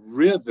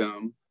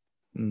rhythm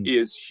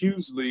is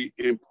hugely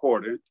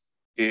important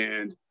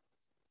in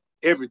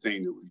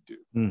everything that we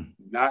do,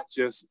 not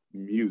just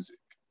music.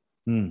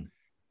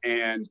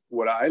 And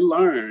what I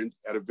learned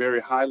at a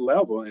very high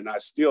level, and I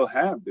still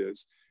have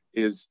this,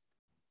 is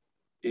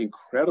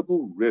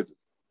incredible rhythm.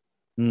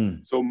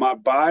 So my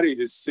body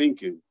is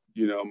syncing,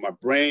 my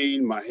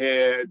brain, my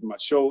head, my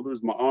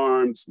shoulders, my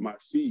arms, my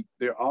feet,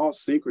 they're all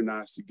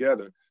synchronized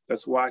together.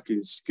 That's why I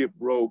can skip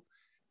rope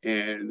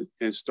and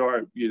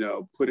start,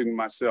 putting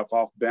myself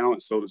off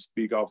balance, so to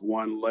speak, off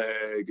one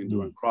leg and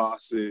doing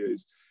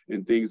crosses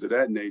and things of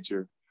that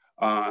nature.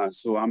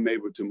 So I'm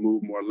able to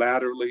move more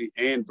laterally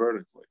and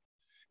vertically.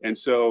 And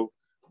so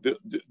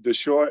the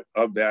short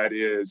of that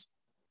is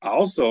I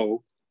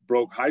also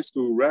broke high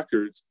school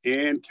records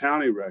and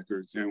county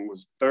records and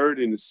was third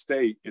in the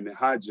state in the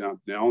high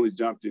jump. And I only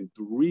jumped in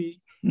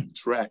 3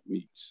 track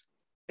meets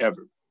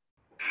ever.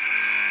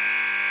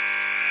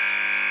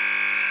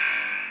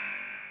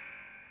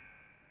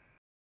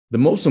 The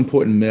most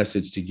important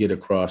message to get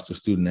across to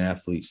student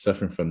athletes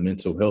suffering from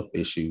mental health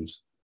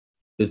issues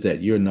is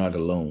that you're not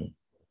alone.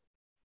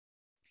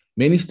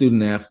 Many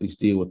student athletes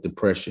deal with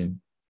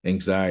depression,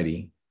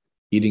 anxiety,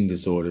 eating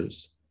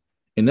disorders,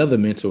 and other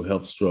mental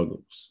health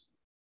struggles.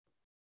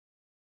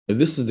 If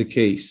this is the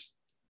case,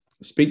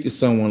 speak to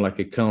someone like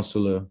a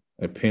counselor,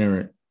 a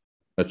parent,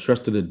 a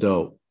trusted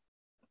adult,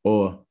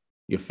 or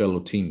your fellow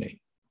teammate.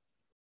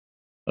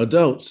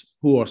 Adults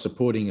who are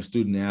supporting a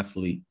student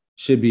athlete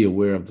should be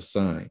aware of the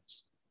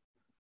signs.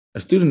 A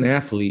student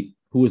athlete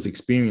who is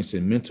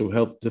experiencing mental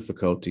health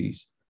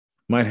difficulties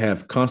might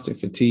have constant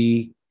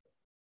fatigue,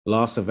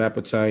 loss of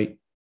appetite,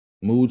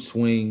 mood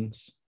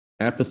swings,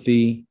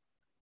 apathy,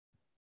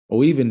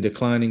 or even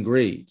declining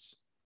grades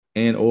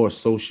and or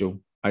social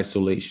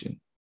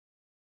isolation.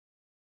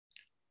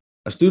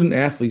 A student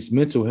athlete's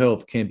mental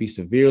health can be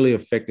severely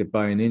affected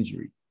by an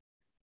injury.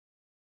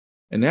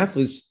 An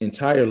athlete's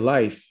entire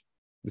life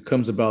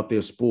becomes about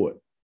their sport.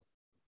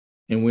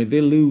 And when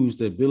they lose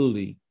the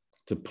ability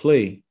to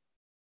play,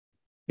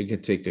 it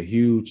can take a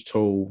huge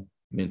toll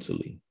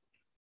mentally.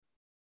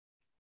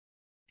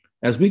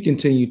 As we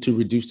continue to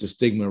reduce the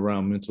stigma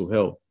around mental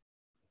health,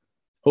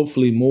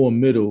 hopefully more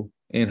middle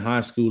and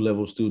high school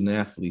level student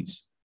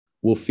athletes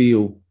will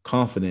feel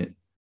confident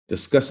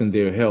discussing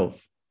their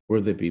health,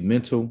 whether it be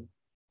mental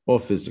or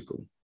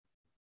physical.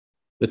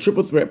 The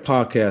Triple Threat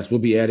Podcast will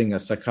be adding a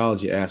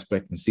psychology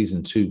aspect in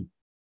season 2.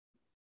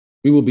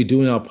 We will be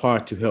doing our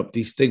part to help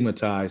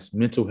destigmatize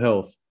mental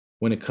health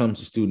when it comes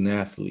to student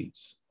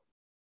athletes.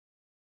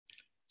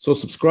 So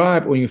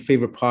subscribe on your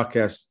favorite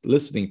podcast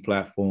listening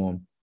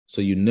platform so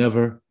you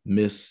never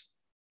miss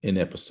an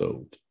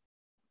episode.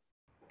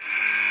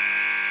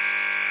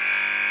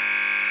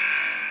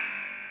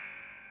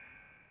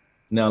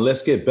 Now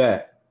let's get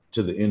back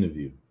to the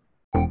interview.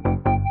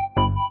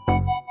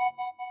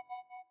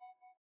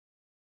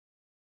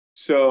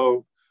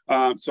 So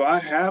I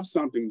have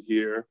something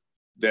here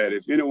that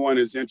if anyone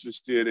is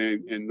interested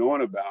in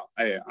knowing about,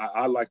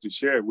 I like to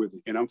share it with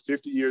you. And I'm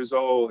 50 years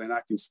old and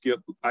I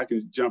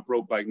can jump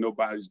rope like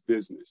nobody's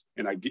business.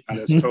 And I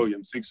just told you,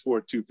 I'm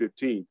 6'4",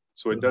 215.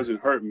 So it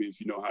doesn't hurt me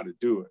if you know how to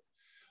do it.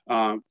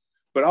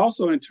 But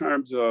also in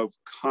terms of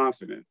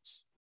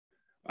confidence,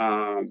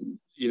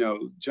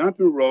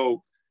 jumping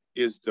rope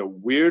is the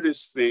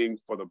weirdest thing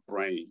for the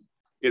brain.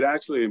 It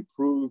actually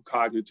improves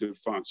cognitive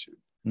function.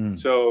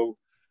 So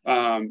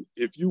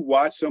if you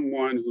watch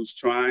someone who's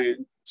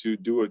trying to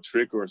do a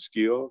trick or a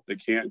skill, they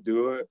can't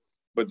do it.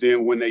 But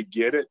then when they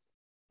get it,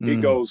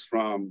 it goes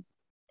from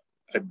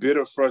a bit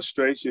of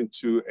frustration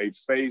to a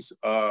face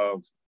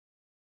of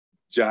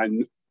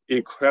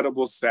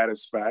incredible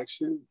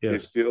satisfaction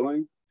and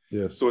feeling.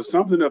 Yes. So it's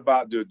something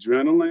about the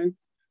adrenaline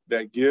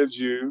that gives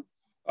you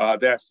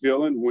that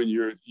feeling when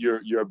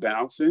you're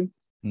bouncing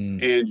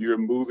and you're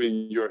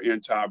moving your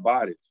entire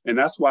body. And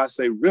that's why I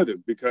say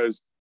rhythm,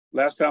 because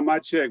last time I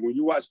checked, when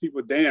you watch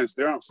people dance,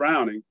 they aren't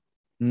frowning.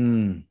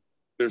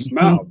 They're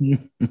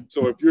smiling.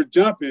 So if you're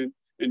jumping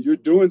and you're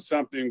doing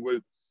something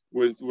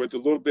with a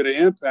little bit of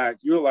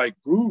impact, you're like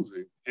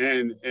grooving.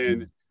 And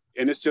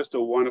it's just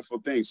a wonderful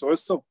thing. So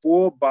it's a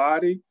full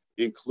body,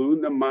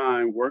 including the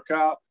mind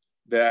workout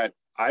that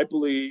I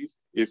believe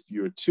if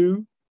you're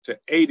 2 to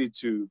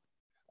 82,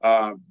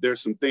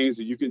 there's some things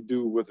that you can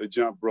do with a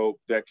jump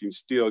rope that can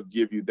still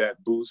give you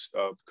that boost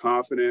of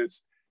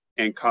confidence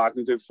and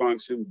cognitive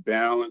function,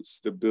 balance,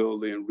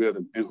 stability, and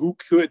rhythm. And who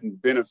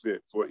couldn't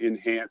benefit for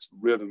enhanced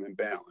rhythm and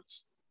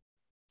balance?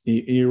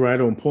 You're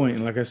right on point.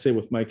 And like I said,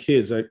 with my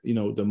kids,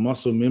 the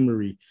muscle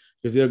memory,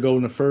 because they'll go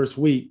in the first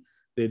week,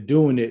 they're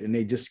doing it and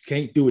they just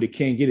can't do it. They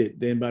can't get it.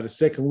 Then by the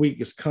second week,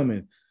 it's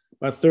coming.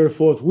 By the third,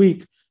 fourth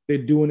week, they're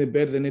doing it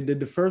better than they did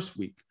the first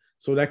week.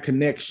 So that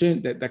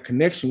connection, that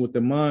connection with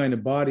the mind, the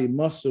body,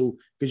 muscle,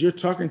 because you're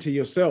talking to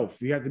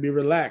yourself. You have to be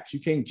relaxed. You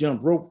can't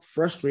jump rope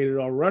frustrated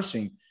or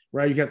rushing,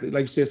 right? You have to,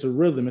 like you said, it's a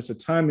rhythm. It's a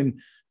timing,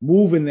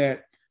 moving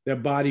that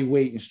body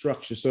weight and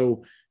structure.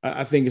 So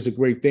I think it's a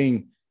great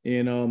thing.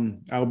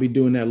 And I'll be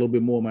doing that a little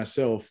bit more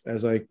myself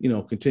as I,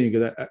 continue,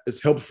 because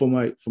it's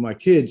helpful for my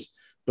kids,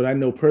 but I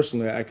know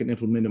personally I can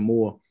implement it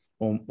more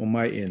on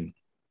my end.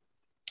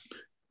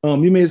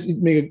 You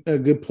made a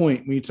good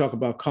point when you talk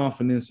about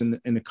confidence and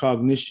the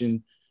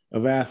cognition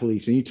of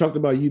athletes. And you talked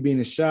about you being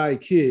a shy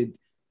kid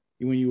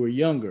when you were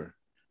younger.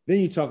 Then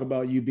you talk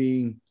about you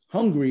being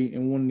hungry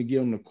and wanting to get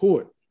on the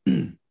court.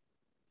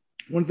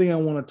 One thing I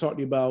want to talk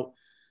to you about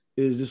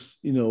is this,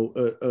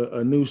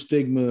 a new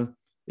stigma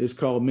is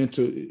called we're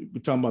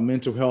talking about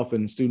mental health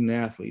and student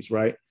athletes,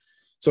 right?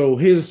 So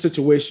here's a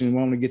situation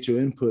where I want to get your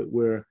input,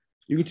 where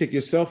you can take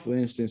yourself, for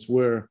instance,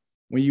 where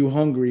when you're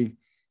hungry,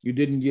 you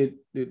didn't get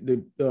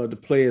to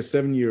play as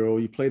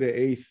 7-year-old, you played at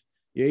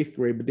your eighth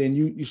grade, but then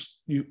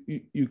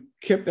you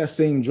kept that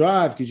same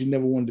drive because you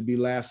never wanted to be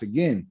last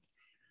again.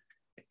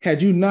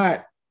 Had you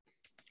not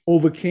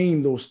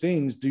overcame those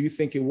things, do you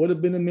think it would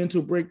have been a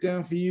mental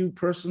breakdown for you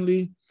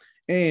personally?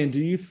 And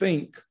do you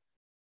think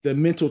the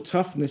mental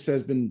toughness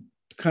has been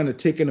kind of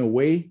taken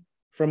away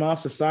from our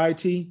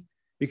society?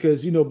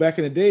 Because, back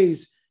in the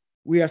days,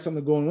 we had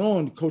something going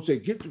on. The coach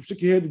said,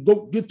 stick your head,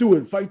 go get through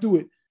it, fight through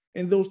it.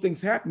 And those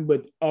things happen,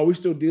 but are we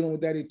still dealing with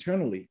that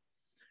eternally?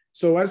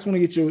 So I just want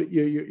to get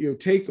your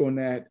take on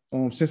that,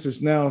 since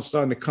it's now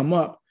starting to come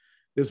up,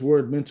 this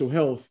word mental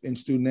health in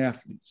student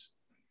athletes.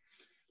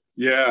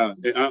 Yeah,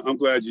 I'm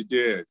glad you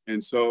did.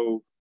 And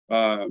so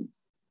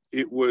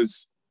it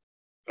was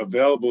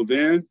available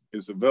then,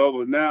 it's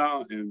available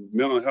now, and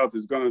mental health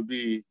is going to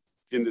be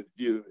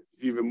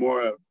even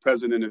more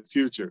present in the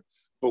future.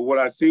 But what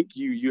I think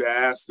you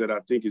asked that I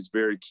think is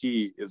very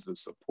key is the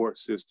support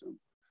system.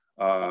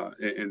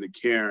 And the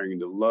caring,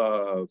 the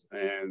love,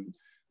 and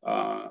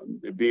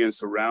being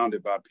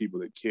surrounded by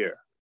people that care.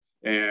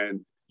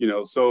 And,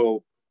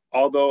 so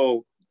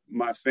although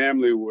my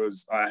family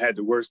I had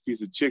the worst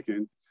piece of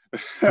chicken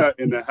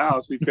in the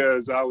house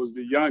because I was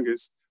the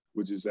youngest,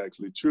 which is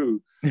actually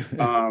true,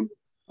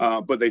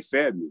 but they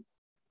fed me.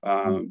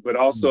 But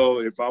also,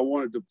 if I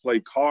wanted to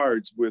play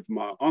cards with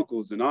my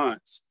uncles and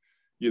aunts,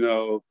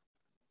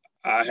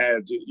 I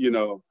had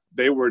to,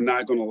 they were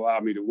not going to allow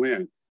me to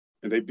win.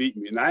 And they beat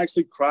me. And I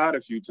actually cried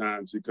a few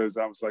times because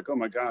I was like, oh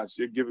my gosh,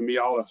 they're giving me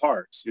all the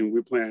hearts and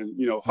we're playing,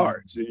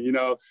 hearts,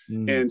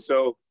 and, and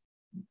so,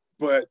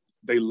 but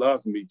they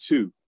loved me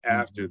too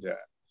after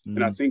that.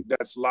 And I think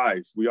that's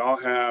life. We all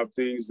have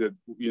things that,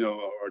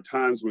 are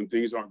times when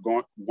things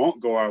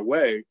won't go our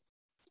way,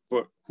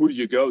 but who do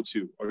you go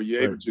to? Are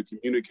you able to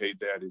communicate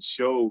that and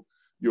show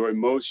your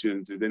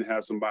emotions, and then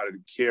have somebody to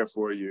care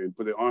for you and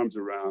put their arms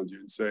around you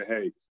and say,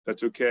 hey,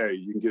 that's okay.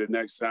 You can get it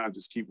next time.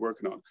 Just keep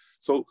working on it.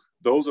 So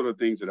those are the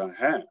things that I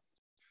have.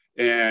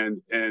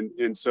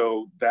 And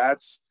so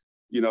that's,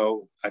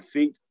 I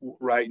think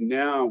right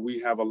now we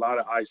have a lot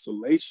of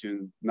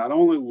isolation, not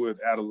only with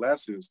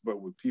adolescents,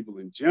 but with people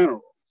in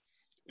general.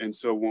 And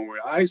so when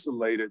we're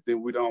isolated,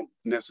 then we don't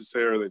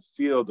necessarily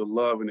feel the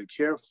love and the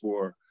care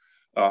for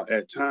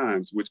at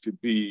times, which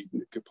could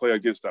play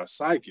against our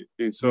psyche.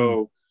 And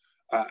so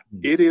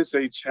it is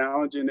a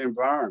challenging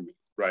environment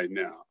right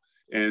now.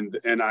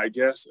 And I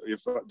guess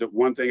if the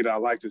one thing that I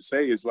like to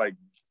say is like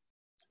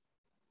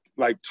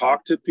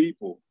talk to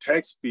people,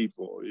 text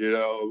people,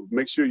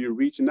 make sure you're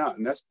reaching out.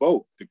 And that's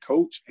both the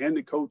coach and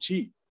the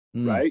coachee,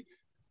 right?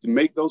 To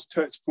make those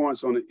touch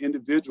points on an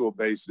individual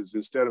basis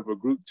instead of a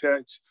group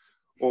text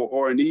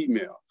or an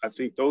email. I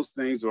think those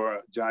things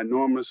are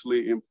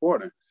ginormously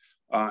important,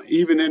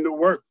 even in the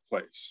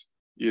workplace.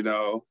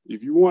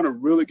 If you want to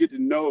really get to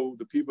know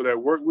the people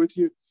that work with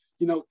you,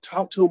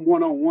 talk to them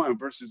one-on-one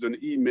versus an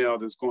email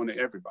that's going to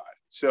everybody.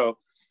 So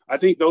I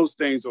think those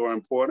things are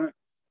important.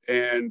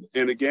 And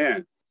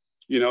again,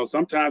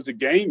 sometimes the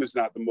game is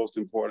not the most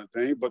important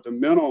thing, but the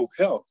mental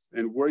health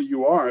and where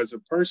you are as a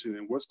person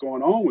and what's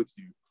going on with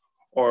you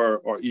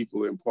are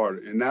equally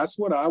important. And that's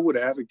what I would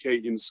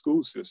advocate in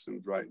school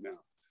systems right now.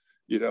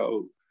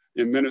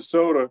 In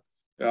Minnesota,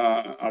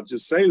 I'll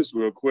just say this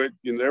real quick,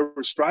 they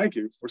were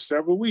striking for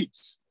several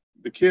weeks.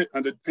 There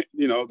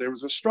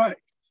was a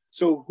strike.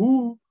 So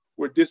who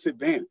were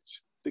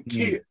disadvantaged? The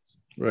kids.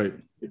 Right.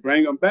 You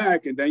bring them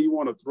back, and then you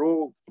want to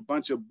throw a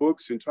bunch of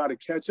books and try to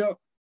catch up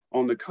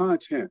on the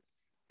content.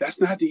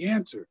 That's not the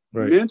answer.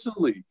 Right.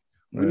 Mentally,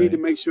 we need to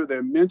make sure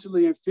they're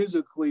mentally and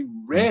physically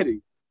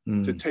ready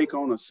to take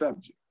on a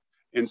subject.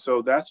 And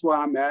so that's why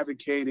I'm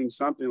advocating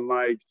something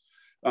like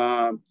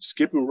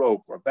skipping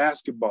rope or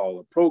basketball,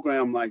 a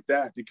program like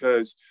that,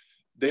 because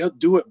they'll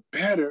do it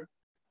better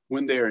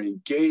when they're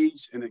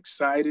engaged and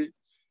excited.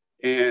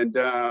 And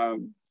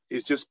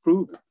it's just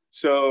proven.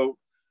 So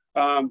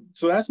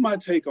that's my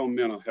take on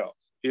mental health.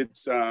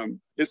 it's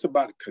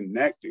about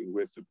connecting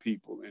with the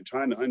people and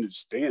trying to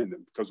understand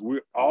them, because we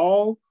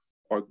all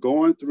are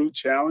going through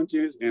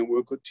challenges and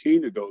we'll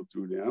continue to go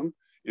through them.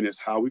 And it's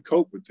how we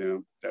cope with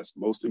them that's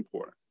most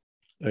important.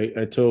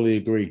 I totally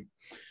agree.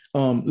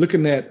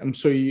 I'm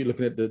sure you're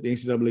looking at the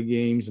NCAA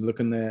games and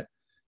looking at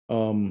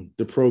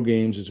the pro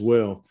games as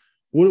well.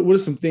 What are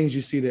some things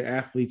you see that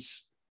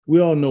athletes, we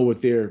all know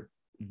what they're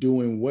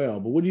doing well,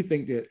 but what do you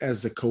think that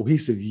as a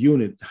cohesive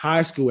unit,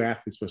 high school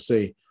athletes per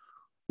se,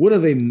 what are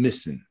they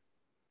missing?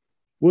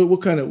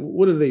 What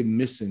are they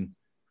missing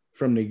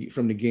from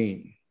the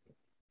game?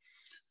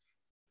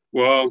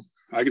 Well,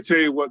 I can tell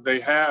you what they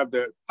have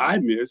that I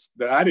missed,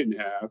 that I didn't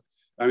have.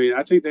 I mean,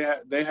 I think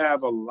they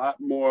have a lot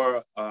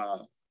more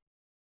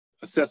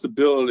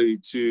accessibility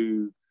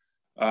to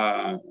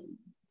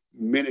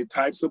many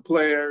types of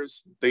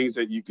players, things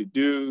that you could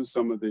do,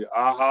 some of the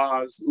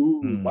ahas,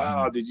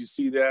 wow, did you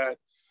see that?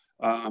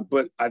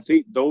 But I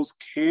think those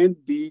can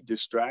be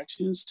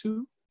distractions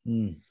too.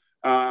 And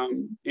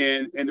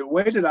the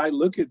way that I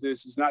look at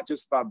this is not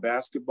just about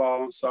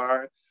basketball, I'm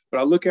sorry, but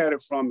I look at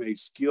it from a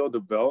skill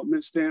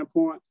development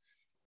standpoint.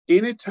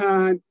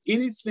 Anytime,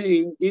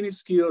 anything, any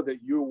skill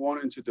that you're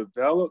wanting to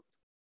develop,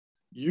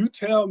 you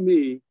tell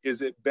me,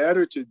 is it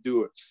better to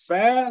do it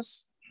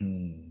fast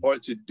or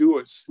to do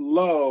it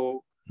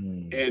slow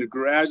and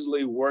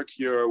gradually work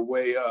your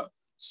way up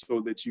so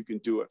that you can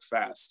do it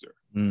faster?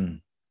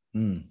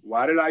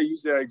 Why did I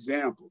use that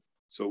example?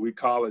 So we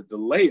call it the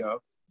layup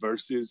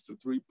versus the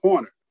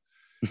three-pointer.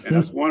 And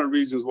that's one of the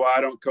reasons why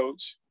I don't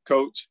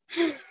coach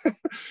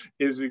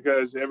is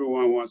because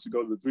everyone wants to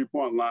go to the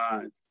three-point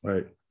line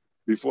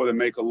before they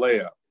make a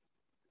layup.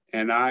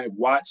 And I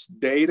watch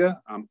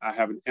data. I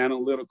have an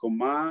analytical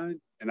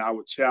mind, and I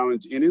would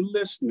challenge any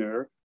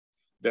listener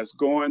that's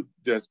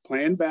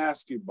playing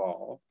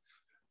basketball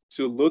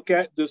to look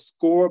at the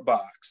score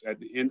box at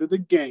the end of the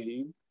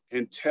game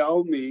and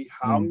tell me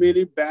how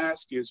many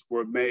baskets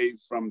were made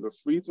from the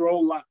free throw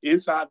line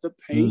inside the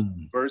paint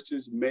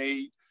versus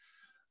made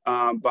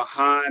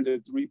behind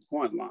the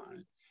three-point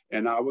line.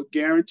 And I would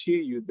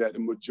guarantee you that the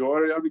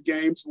majority of the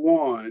games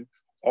won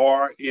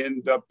are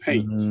in the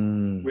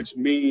paint, which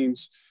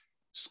means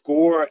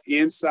score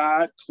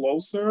inside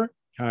closer,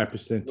 high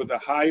percentage. With a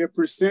higher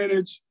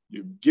percentage,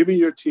 you're giving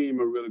your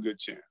team a really good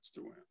chance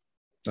to win.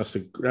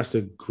 That's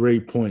a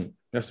great point.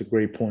 That's a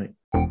great point.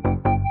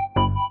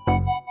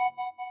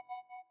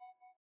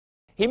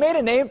 He made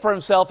a name for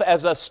himself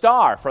as a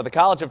star for the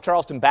College of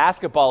Charleston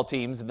basketball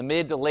teams in the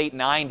mid to late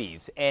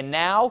 90s. And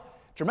now,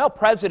 Jermel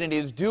President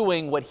is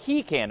doing what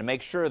he can to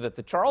make sure that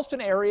the Charleston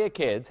area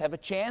kids have a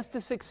chance to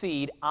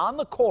succeed on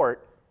the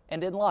court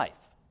and in life.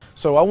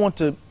 So I want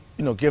to,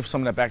 give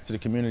some of that back to the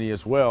community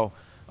as well.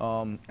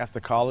 After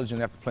college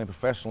and after playing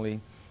professionally,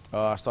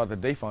 I started the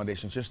Day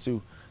Foundation just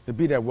to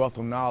be that wealth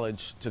of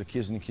knowledge to the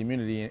kids in the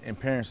community and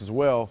parents as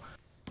well.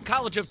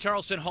 College of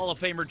Charleston Hall of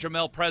Famer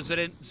Jermel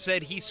President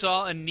said he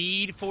saw a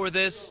need for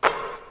this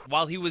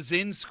while he was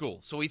in school.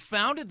 So he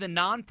founded the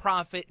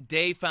nonprofit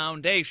Day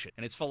Foundation.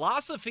 And its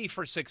philosophy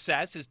for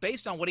success is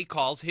based on what he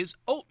calls his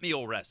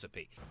oatmeal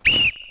recipe.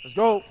 Let's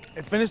go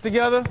and finish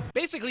together.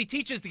 Basically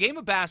teaches the game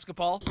of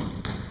basketball,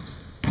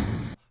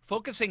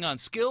 focusing on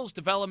skills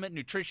development,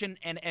 nutrition,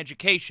 and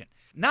education.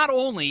 Not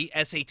only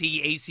SAT,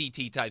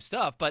 ACT type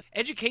stuff, but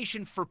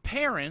education for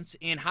parents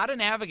in how to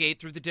navigate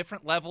through the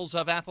different levels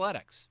of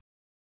athletics.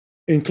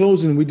 In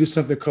closing, we do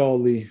something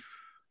called the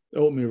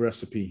oatmeal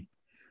recipe.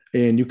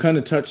 And you kind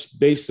of touched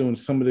base on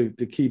some of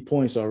the key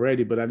points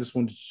already, but I just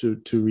wanted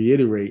to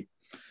reiterate.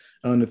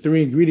 The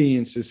three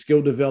ingredients is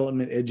skill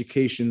development,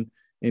 education,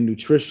 and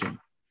nutrition.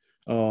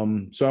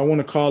 So I want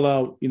to call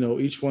out,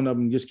 each one of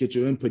them, just get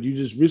your input. You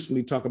just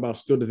recently talked about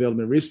skill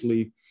development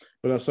recently,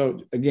 but also,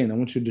 again, I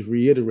want you to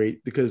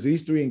reiterate, because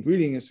these three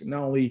ingredients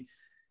not only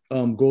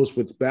goes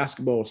with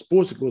basketball or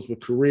sports, it goes with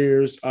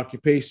careers,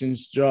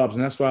 occupations, jobs.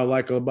 And that's what I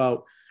like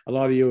about a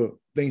lot of your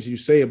things you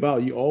say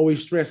about, you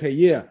always stress, hey,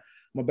 yeah,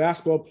 I'm a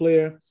basketball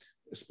player,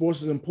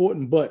 sports is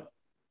important, but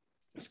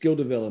skill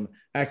development,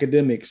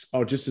 academics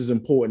are just as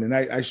important.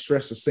 And I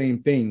stress the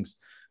same things.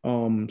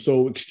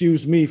 So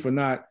excuse me for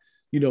not,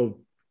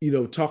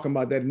 talking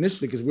about that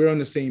initially, because we're on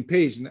the same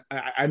page. And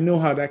I know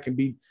how that can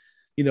be,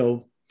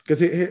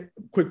 because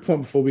quick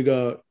point before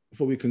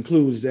we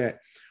conclude is that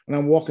when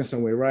I'm walking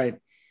somewhere, right,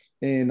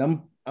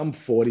 and I'm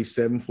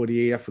 47,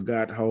 48, I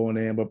forgot how old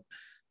I am,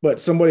 but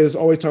somebody is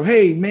always talking,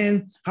 hey,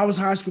 man, how was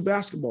high school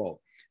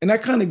basketball? And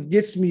that kind of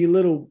gets me a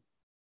little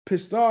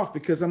pissed off,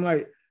 because I'm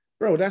like,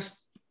 bro,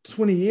 that's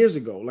 20 years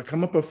ago. Like,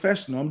 I'm a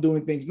professional. I'm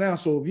doing things now.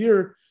 So if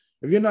you're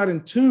not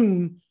in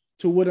tune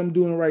to what I'm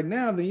doing right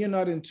now, then you're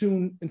not in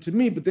tune into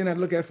me. But then I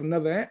look at it from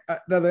another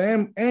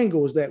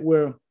angle, is that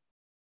when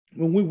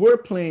we were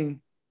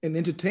playing and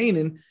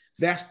entertaining,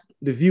 that's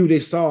the view they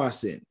saw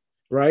us in,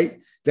 right?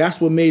 That's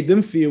what made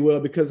them feel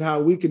well, because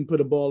how we can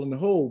put a ball in the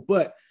hole.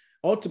 But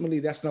ultimately,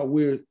 that's not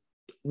where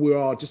we're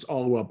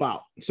all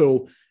about.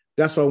 So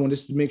that's why I want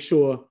to make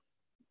sure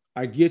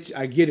I get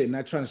it, and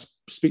I try to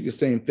speak the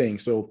same thing.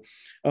 So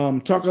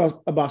talk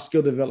about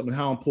skill development,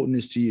 how important it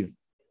is to you.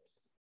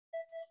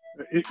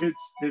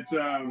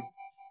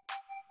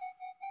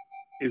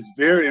 It's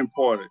very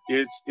important.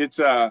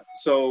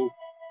 So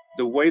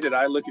the way that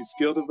I look at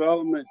skill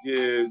development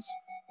is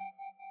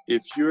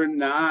if you're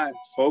not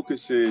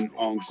focusing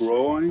on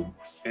growing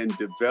and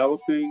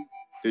developing,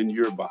 then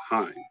you're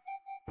behind.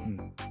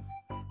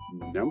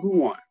 Number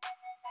one.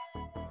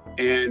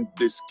 And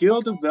the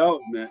skill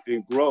development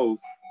and growth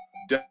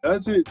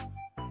doesn't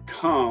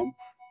come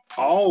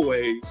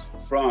always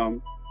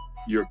from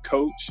your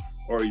coach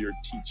or your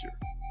teacher.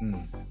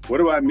 What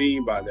do I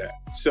mean by that?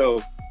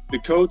 So the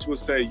coach will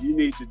say, you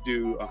need to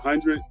do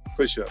 100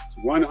 push-ups,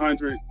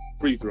 100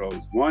 free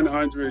throws,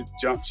 100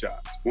 jump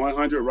shots,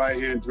 100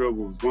 right-hand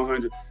dribbles,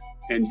 100.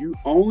 And you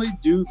only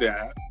do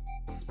that,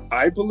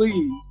 I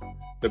believe,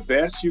 the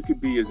best you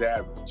could be is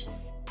average.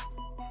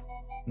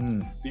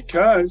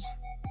 Because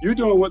you're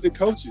doing what the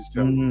coach is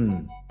telling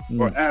you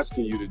or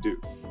asking you to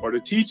do, or the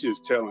teacher is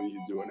telling you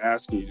to do and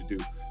asking you to do.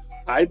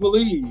 I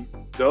believe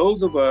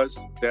those of us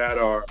that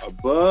are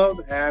above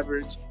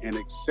average and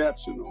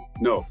exceptional,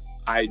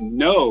 I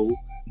know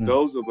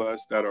those of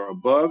us that are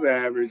above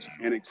average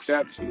and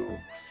exceptional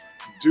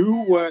do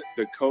what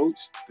the coach,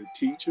 the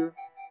teacher,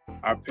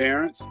 our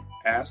parents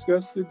ask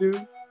us to do,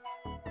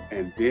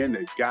 and then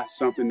they got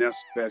something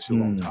that's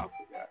special on top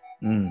of that.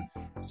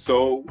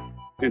 So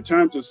in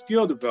terms of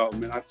skill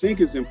development, I think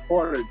it's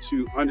important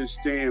to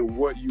understand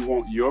what you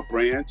want your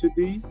brand to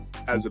be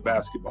as a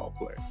basketball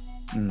player,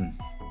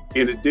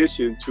 in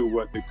addition to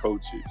what the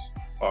coaches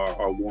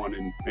are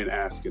wanting and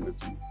asking of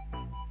you.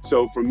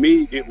 So for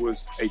me, it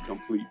was a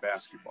complete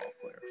basketball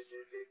player.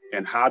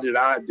 And how did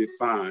I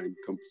define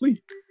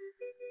complete?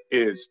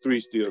 Is 3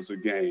 steals a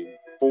game,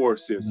 4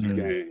 assists a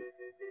game,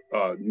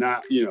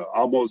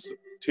 almost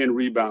 10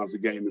 rebounds a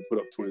game and put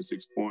up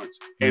 26 points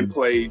and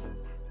played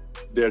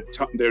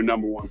their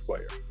number one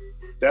player.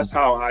 That's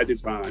how I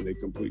define a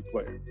complete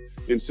player.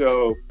 And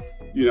so,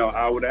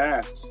 I would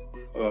ask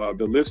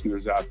the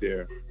listeners out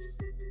there,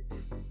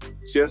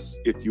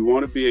 just if you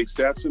want to be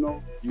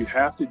exceptional, you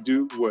have to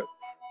do what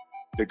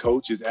the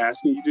coach is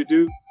asking you to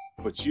do,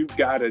 but you've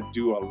got to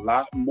do a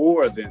lot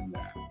more than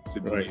that to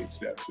be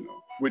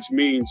exceptional, which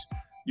means,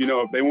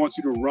 if they want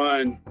you to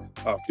run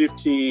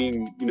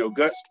 15,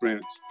 gut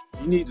sprints,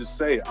 you need to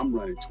say, I'm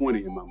running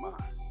 20 in my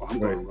mind, or I'm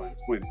going to run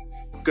 20.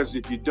 Because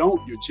if you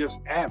don't, you're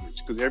just average,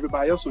 because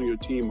everybody else on your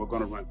team are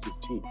going to run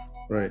 15.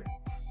 Right.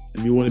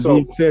 If you want to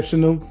be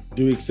exceptional,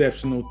 do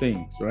exceptional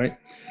things, right?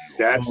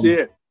 That's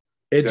it.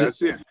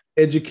 That's it.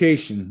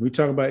 Education. We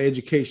talk about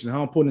education.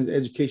 How important is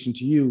education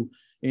to you?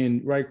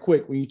 And right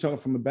quick, when you talk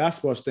from a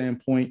basketball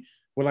standpoint,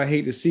 what I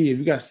hate to see, if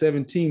you got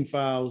 17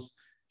 fouls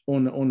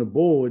on the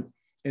board,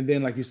 and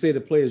then, like you say,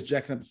 the player's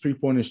jacking up the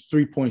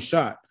three-point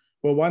shot.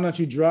 Well, why not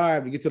you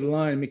drive to get to the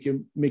line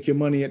and make your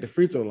money at the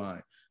free throw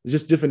line? It's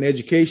just different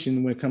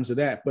education when it comes to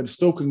that. But it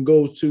still can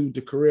go to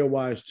the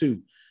career-wise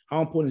too.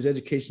 How important is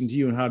education to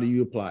you, and how do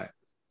you apply it?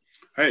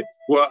 Hey,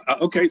 well,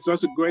 okay, so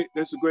that's a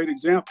great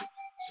example.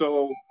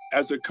 So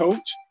as a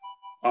coach,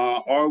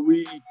 are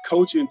we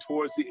coaching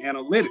towards the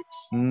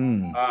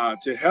analytics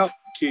to help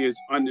kids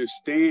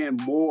understand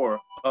more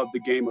of the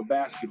game of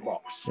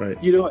basketball? Right.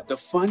 The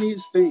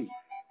funniest thing,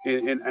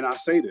 and I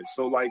say this,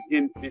 so like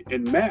in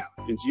math,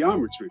 in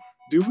geometry,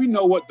 do we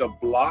know what the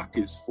block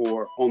is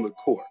for on the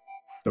court?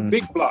 The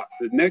big block,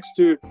 the next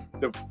to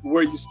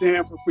where you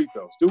stand for free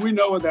throws. Do we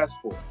know what that's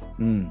for?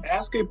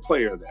 Ask a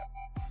player that.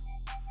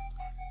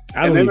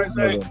 I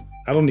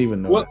don't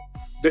even know. Well,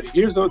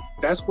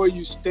 that's where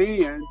you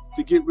stand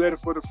to get ready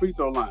for the free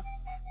throw line.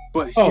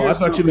 But I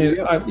thought you meant.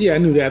 I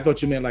knew that. I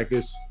thought you meant like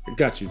this.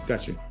 Got you.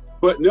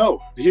 But no,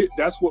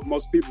 that's what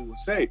most people would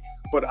say.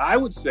 But I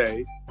would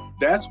say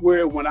that's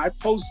where when I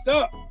post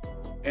up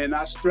and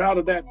I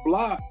straddle that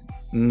block,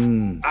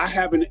 I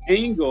have an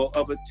angle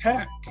of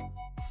attack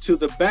to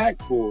the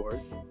backboard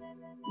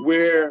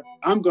where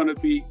I'm going to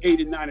be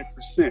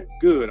 80-90%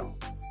 good on.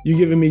 You're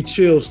giving me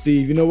chills,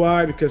 Steve. You know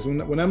why? Because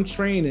when I'm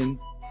training,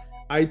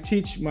 I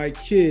teach my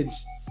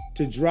kids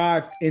to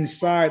drive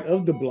inside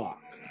of the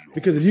block.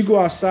 Because if you go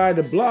outside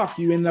the block,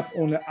 you end up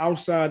on the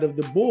outside of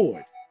the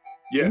board.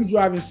 Yes. You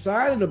drive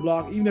inside of the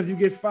block, even if you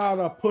get fouled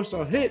or pushed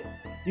or hit,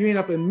 you end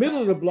up in the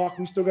middle of the block,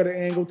 we still got an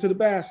angle to the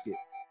basket.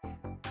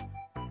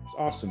 It's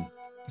awesome.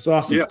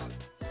 Yeah.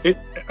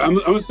 I'm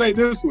going to say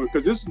this one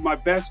because this is my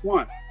best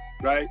one,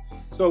 right?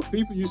 So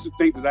people used to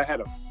think that I had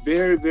a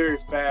very, very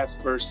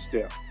fast first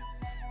step.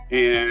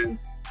 And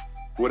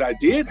what I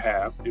did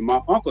have, and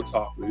my uncle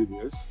taught me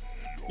this,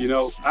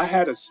 I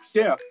had a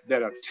step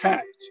that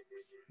attacked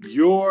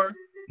your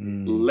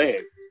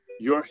leg,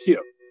 your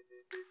hip.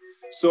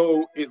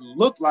 So it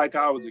looked like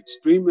I was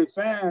extremely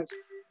fast,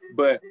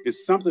 but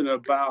it's something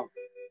about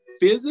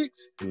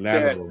physics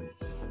that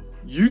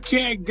you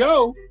can't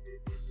go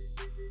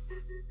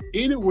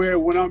anywhere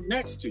when I'm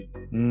next to you.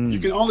 You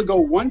can only go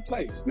one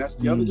place, and that's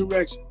the other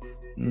direction.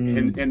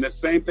 And the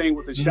same thing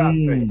with the shot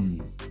fake.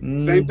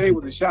 Same thing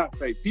with the shot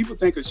fake. People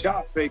think a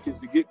shot fake is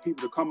to get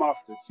people to come off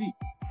their feet.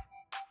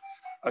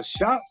 A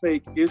shot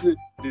fake isn't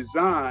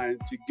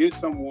designed to get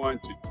someone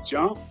to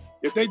jump.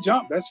 If they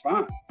jump, that's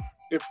fine.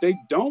 If they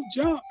don't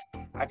jump,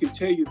 I can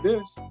tell you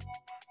this,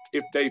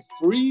 if they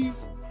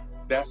freeze,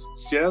 that's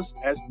just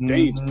as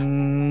dangerous.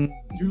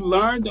 You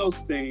learn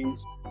those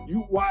things.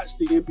 You watch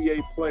the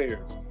NBA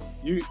players.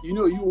 You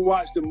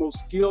watch the most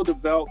skill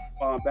developed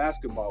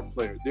basketball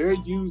players. They're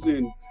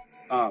using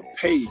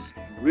pace,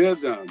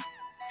 rhythm,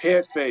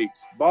 head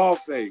fakes, ball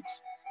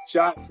fakes,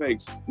 shot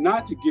fakes,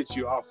 not to get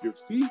you off your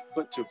feet,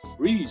 but to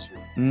freeze you.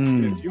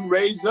 If you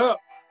raise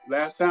up,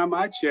 last time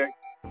I checked,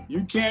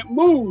 you can't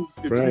move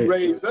if you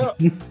raise up.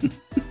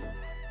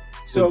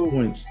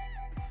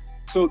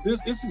 So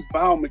this is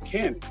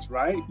biomechanics,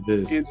 right?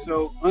 And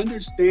so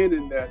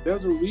understanding that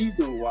there's a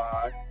reason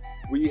why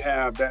we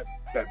have that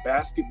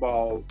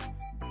basketball,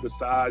 the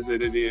size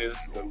that it is,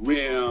 the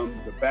rim,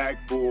 the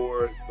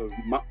backboard,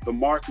 the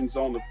markings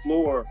on the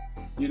floor.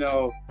 You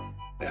know,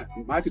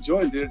 Michael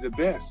Jordan did it the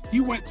best. He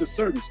went to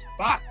certain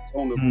spots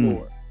on the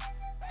floor.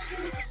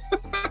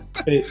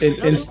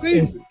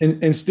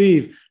 And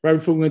Steve, right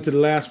before we went to the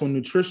last one,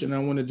 nutrition, I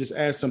want to just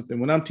add something.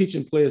 When I'm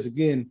teaching players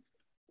again,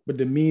 but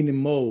the mean and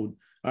mode,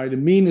 all right, the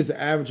mean is the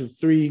average of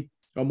 3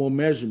 or more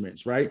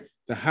measurements, right?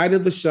 The height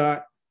of the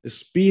shot, the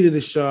speed of the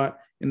shot,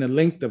 and the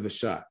length of the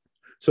shot.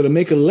 So to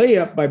make a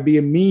layup might be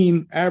a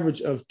mean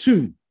average of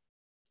 2.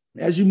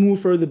 As you move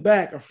further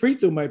back, a free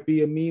throw might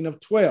be a mean of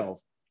 12,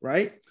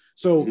 right?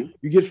 So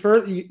you get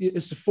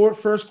it's the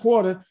first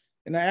quarter,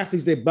 and the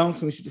athletes, they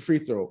bounce when they shoot the free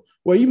throw.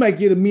 Well, you might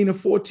get a mean of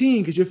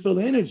 14 because you're full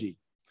of energy.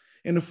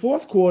 In the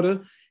fourth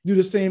quarter, you do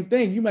the same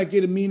thing. You might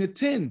get a mean of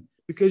 10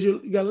 because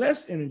you got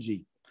less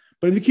energy.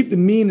 But if you keep the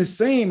mean the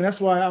same, and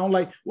that's why I don't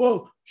like,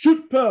 well,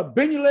 shoot,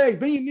 bend your legs,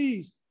 bend your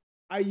knees.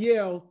 I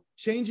yell,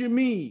 change your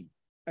mean,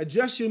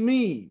 adjust your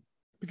mean.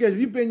 Because if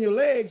you bend your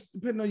legs,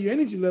 depending on your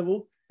energy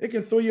level, it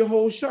can throw your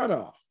whole shot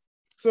off.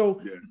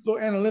 So,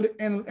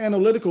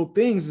 analytical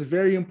things is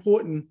very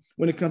important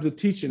when it comes to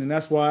teaching. And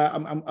that's why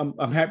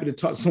I'm happy to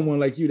talk to someone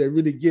like you that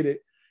really get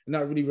it and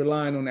not really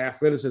relying on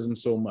athleticism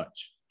so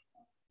much.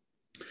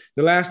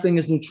 The last thing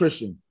is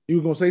nutrition. You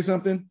were going to say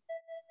something?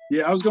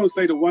 Yeah, I was going to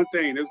say the one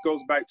thing. This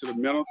goes back to the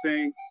mental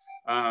thing.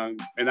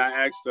 And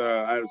I asked,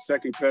 I had a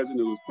second cousin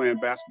who was playing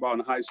basketball in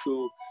high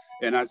school,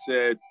 and I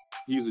said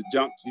he's a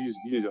jump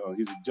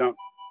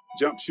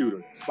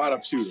shooter, spot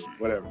up shooter,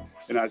 whatever.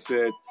 And I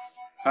said,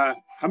 how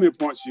many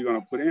points are you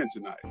going to put in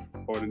tonight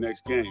or the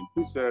next game?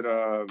 He said,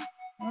 and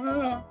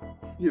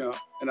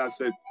I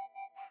said,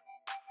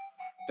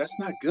 that's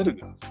not good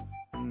enough.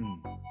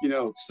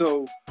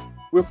 So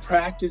we're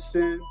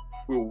practicing,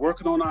 we're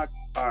working on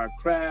our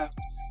craft,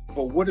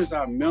 but what is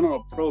our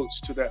mental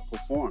approach to that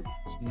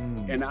performance?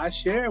 And I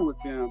shared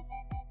with them,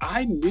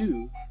 I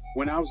knew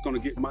when I was going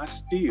to get my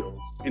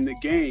steals in the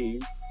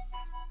game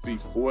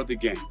before the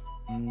game.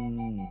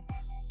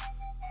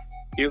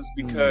 It was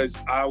because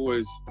I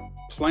was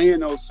playing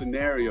those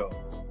scenarios.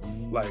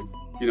 Like,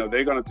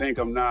 they're going to think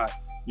I'm not,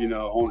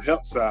 on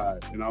help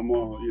side, and I'm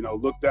going to,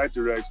 look that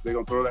direction. They're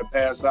going to throw that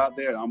pass out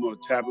there, and I'm going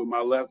to tap with my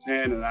left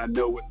hand, and I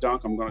know what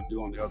dunk I'm going to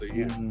do on the other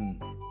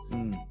end.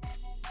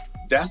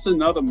 That's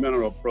another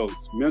mental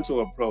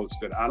approach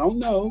that I don't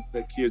know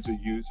that kids are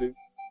using,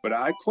 but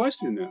I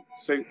question them.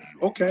 Say,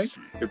 okay,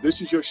 if this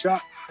is your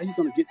shot, how are you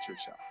going to get your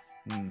shot?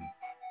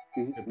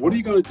 What are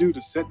you going to do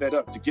to set that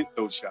up to get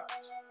those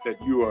shots that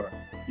you are,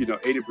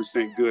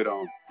 80% good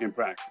on in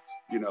practice?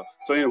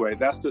 So anyway,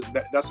 that's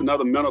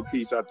another mental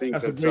piece. I think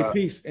that's a great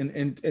piece.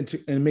 And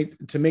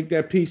to make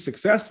that piece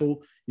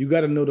successful, you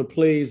got to know the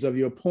plays of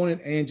your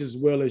opponent and as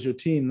well as your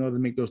team in order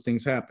to make those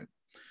things happen.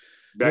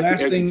 Back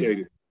to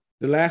educated.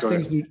 The last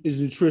thing is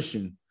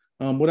nutrition.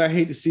 What I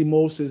hate to see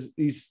most is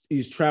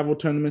these travel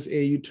tournaments,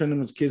 AAU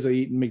tournaments, kids are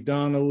eating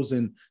McDonald's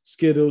and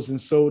Skittles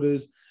and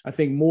sodas. I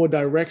think more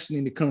direction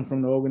needs to come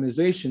from the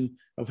organization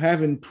of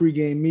having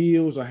pregame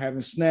meals or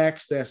having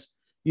snacks that's,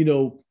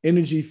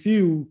 energy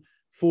fuel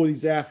for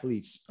these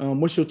athletes.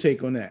 What's your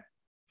take on that?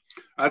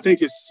 I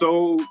think it's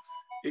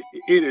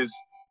it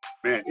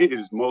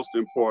is most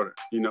important,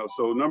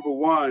 So number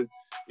one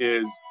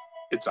is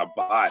it's a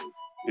body.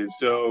 And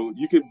so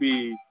you could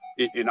be,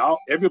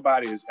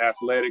 everybody is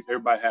athletic.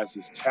 Everybody has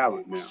this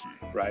talent now,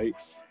 right?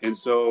 And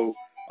so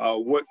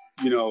what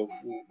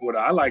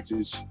I like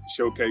to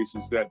showcase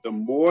is that the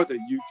more that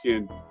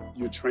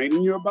you're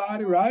training your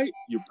body, right?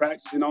 You're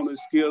practicing on the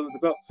skills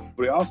development,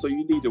 but also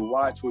you need to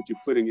watch what you're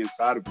putting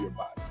inside of your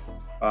body.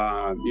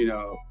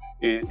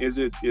 And is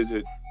it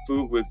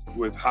food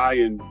with high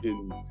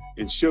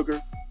in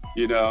sugar?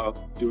 Do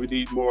we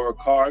need more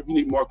carbs? You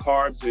need more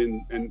carbs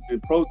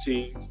and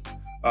proteins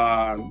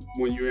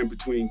when you're in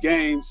between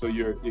games, so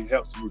it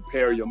helps to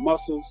repair your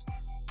muscles.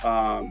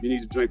 You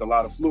need to drink a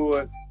lot of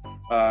fluid.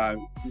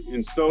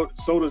 And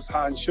soda's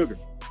high in sugar.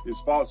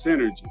 It's false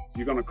energy.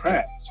 You're going to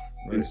crash.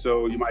 Right. And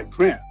so you might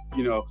cramp.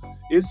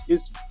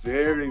 It's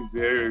very,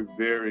 very,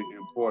 very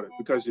important,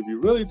 because if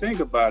you really think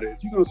about it,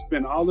 if you're going to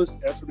spend all this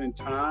effort and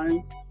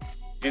time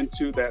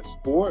into that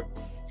sport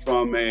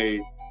from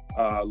a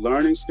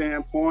learning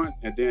standpoint,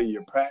 and then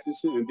you're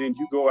practicing, and then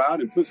you go out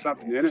and put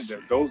something in it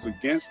that goes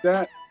against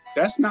that,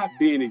 that's not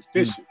being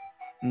efficient.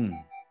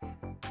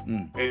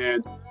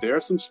 And there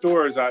are some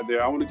stories out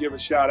there. I want to give a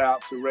shout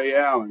out to Ray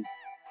Allen.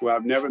 who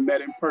I've never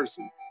met in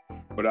person,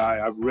 but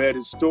I've read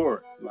his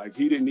story. Like,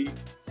 he didn't eat,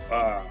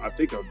 I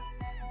think, a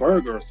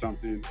burger or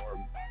something,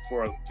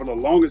 or for the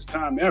longest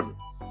time ever.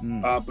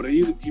 But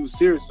he was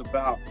serious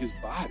about his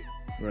body.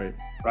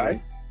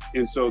 Right.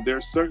 And so there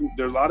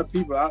are a lot of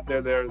people out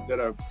there that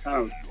have kind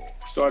of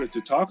started to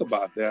talk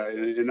about that.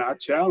 And I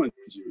challenge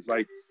you. It's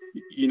like,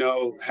 you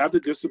know, have the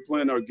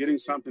discipline or getting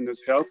something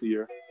that's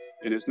healthier,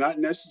 and it's not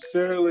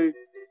necessarily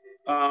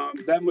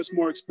that much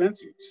more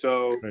expensive.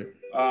 So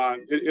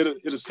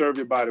it'll serve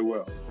your body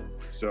well.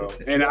 So,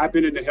 and I've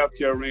been in the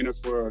healthcare arena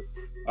for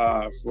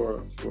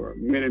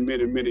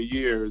many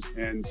years.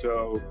 And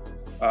so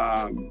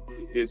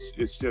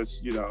it's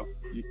just, you know,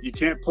 you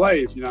can't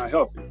play if you're not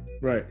healthy.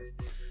 Right.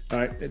 All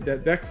right.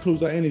 That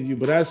concludes our interview.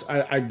 But as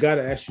I got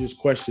to ask you this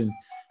question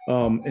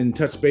and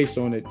touch base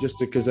on it, just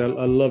because I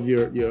love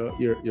your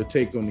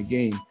take on the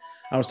game.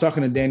 I was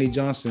talking to Danny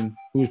Johnson,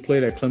 who's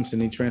played at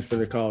Clemson. He transferred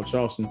to College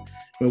Charleston.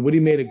 But Woody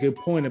made a good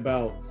point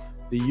about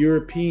the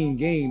European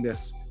game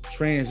that's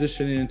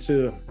transitioning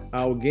into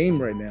our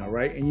game right now,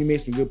 right? And you made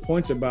some good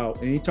points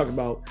about, and he talked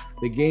about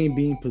the game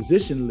being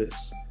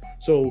positionless.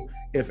 So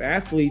if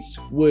athletes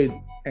would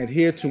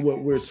adhere to what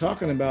we're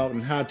talking about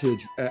and how to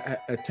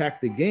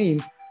attack the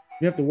game,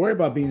 you have to worry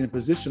about being in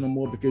position no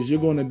more, because you're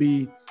going to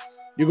be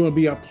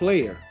a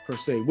player per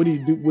se. What do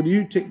you do? What do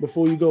you take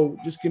before you go?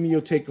 Just give me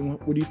your take on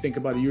what do you think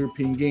about a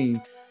European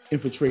game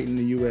infiltrating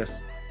the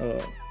U.S.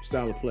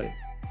 Style of play?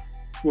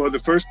 Well, the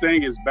first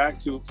thing is back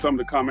to some of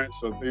the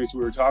comments or things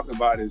we were talking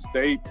about is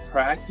they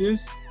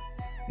practice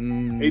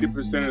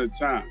 80% of the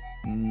time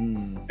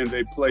and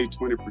they play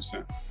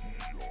 20%.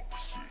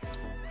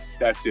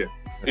 That's it.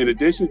 In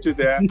addition to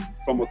that,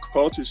 from a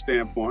culture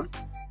standpoint,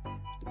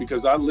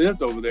 because I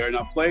lived over there and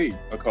I played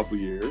a couple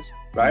years,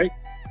 right?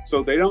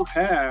 So they don't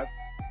have,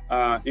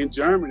 in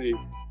Germany,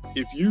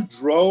 if you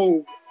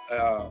drove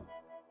a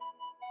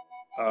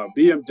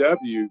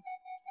BMW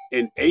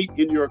and ate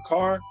in your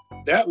car,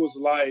 that was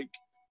like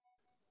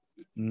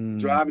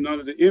driving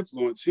under the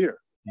influence here.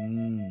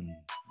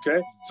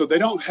 Okay, so they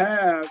don't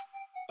have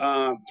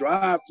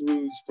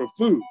drive-throughs for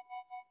food.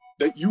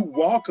 That you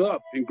walk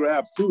up and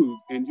grab food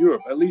in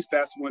Europe. At least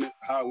that's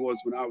how it was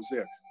when I was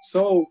there.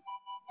 So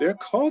their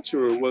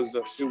culture was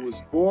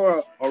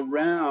more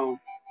around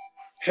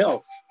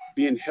health,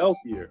 being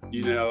healthier,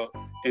 you know.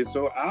 And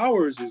so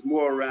ours is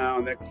more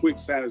around that quick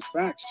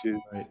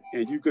satisfaction. Right.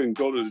 And you can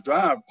go to the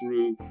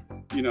drive-through,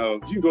 you know,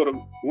 you can go to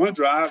one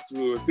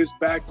drive-through. If it's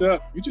backed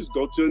up, you just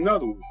go to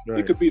another one. Right.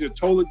 It could be the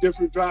totally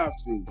different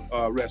drive-through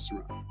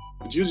restaurant.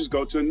 But you just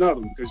go to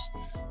another one because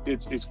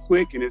it's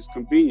quick and it's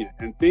convenient.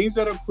 And things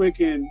that are quick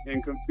and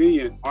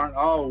convenient aren't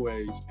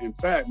always, in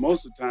fact,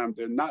 most of the time,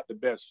 they're not the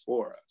best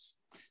for us.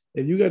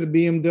 If you got a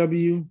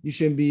BMW, you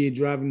shouldn't be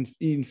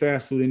eating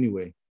fast food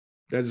anyway.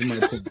 That's my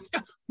point.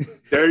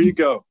 There you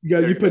go. You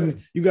got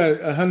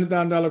a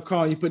 $100,000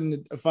 car and you're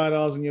putting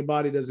 $5 in your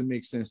body. Doesn't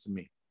make sense to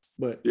me.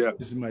 But yeah,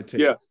 this is my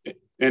take. Yeah,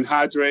 and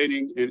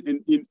hydrating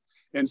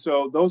and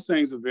so those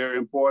things are very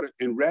important,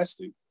 and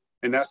resting,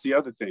 and that's the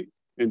other thing.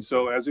 And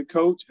so as a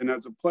coach and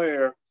as a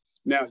player,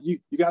 now you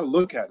got to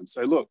look at them,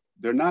 say, look,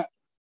 they're not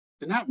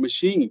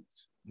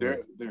machines.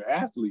 They're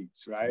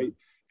athletes, right?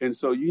 And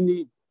so you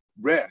need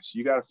rest.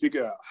 You got to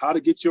figure out how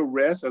to get your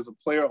rest as a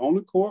player on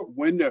the court,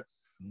 when the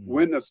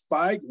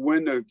spike,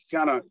 when the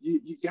kind of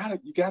you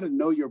got to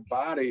know your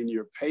body and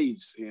your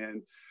pace,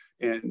 and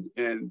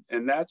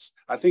that's,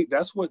 I think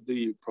that's what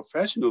the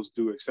professionals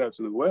do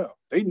exceptionally well.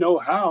 They know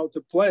how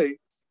to play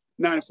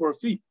 94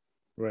 feet.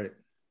 Right.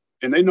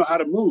 And they know how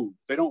to move.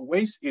 They don't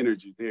waste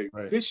energy. They're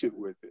efficient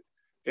with it.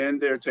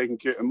 And they're taking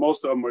care, and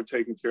most of them are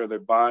taking care of their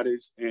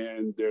bodies,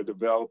 and they're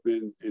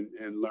developing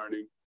and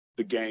learning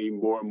the game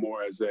more and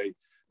more as they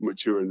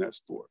mature in that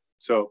sport.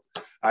 So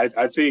I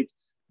think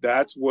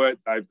that's what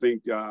I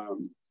think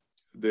I'm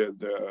going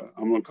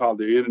to call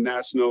the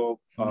international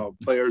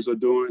players are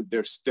doing.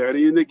 They're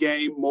studying the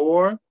game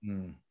more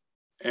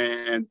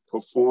and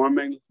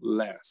performing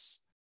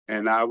less.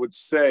 And I would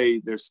say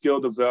their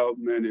skill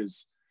development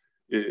is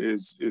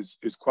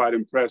quite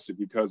impressive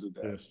because of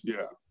that.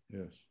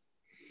 Yes.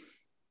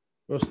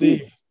 Well,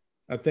 Steve,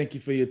 I thank you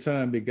for your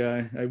time, big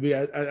guy.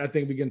 I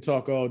think we can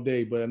talk all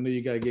day, but I know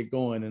you got to get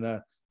going. And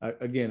I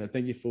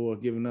thank you for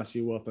giving us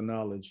your wealth of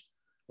knowledge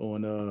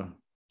on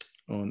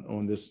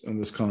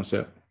this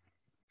concept.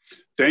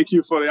 Thank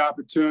you for the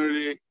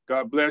opportunity.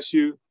 God bless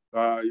you,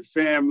 your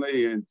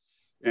family,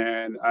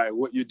 and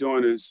what you're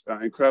doing is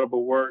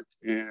incredible work.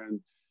 And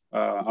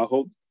I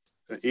hope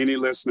any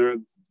listener,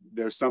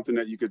 there's something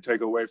that you could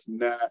take away from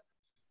that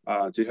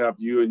to help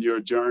you in your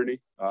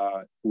journey,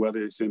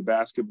 whether it's in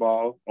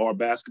basketball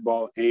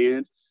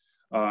and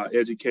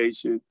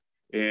education.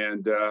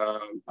 And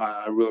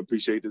I really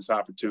appreciate this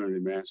opportunity,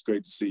 man. It's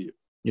great to see you.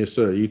 Yes,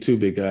 sir. You too,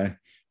 big guy.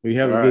 We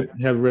have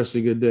have the rest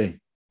of a good day.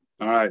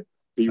 All right.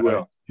 Be well.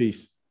 Right.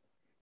 Peace.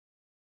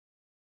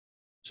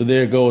 So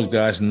there it goes,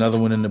 guys. Another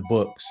one in the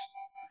books.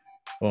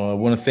 I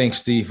want to thank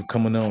Steve for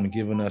coming on and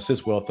giving us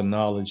his wealth of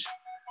knowledge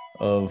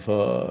of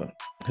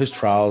his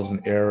trials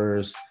and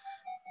errors,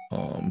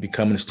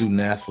 becoming a student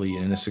athlete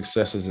and his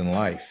successes in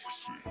life.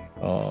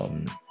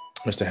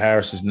 Mr.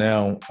 Harris has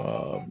now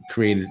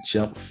created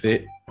Jump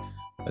Fit,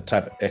 a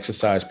type of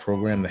exercise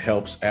program that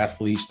helps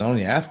athletes, not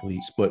only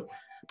athletes, but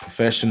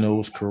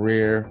professionals,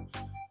 career,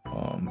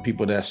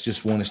 people that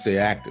just want to stay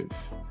active.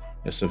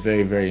 It's a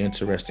very, very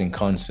interesting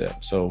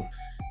concept. So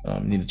you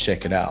need to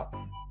check it out.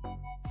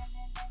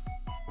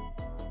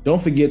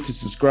 Don't forget to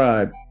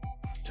subscribe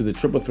to the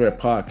Triple Threat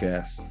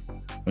Podcast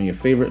on your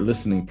favorite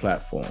listening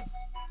platform.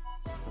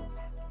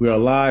 We are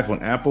live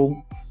on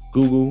Apple,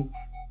 Google,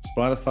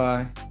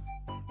 Spotify,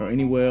 or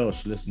anywhere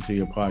else you listen to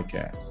your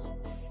podcasts.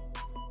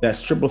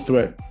 That's Triple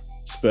Threat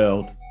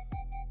spelled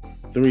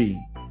 3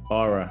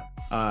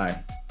 R-I-P-L-E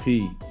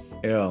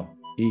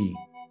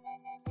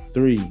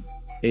 3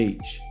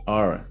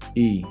 H-R-E-A-T.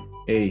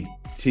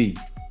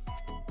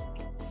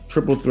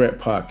 Triple Threat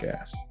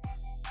Podcast.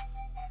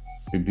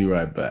 We'll be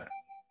right back.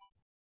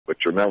 What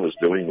Jermell is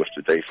doing with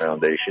the Day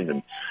Foundation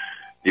and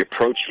the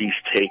approach he's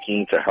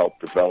taking to help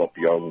develop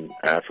young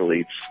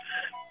athletes,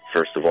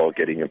 first of all,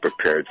 getting them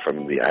prepared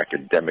from the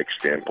academic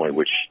standpoint,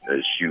 which,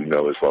 as you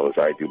know as well as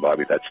I do,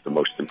 Bobby, that's the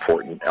most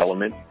important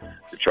element,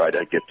 to try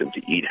to get them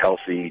to eat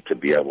healthy, to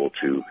be able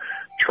to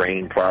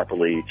train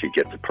properly, to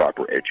get the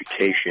proper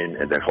education,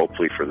 and then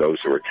hopefully for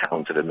those who are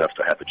talented enough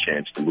to have a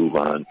chance to move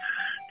on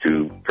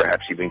to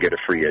perhaps even get a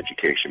free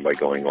education by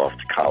going off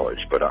to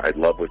college. But I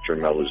love what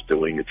Jermell is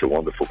doing. It's a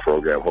wonderful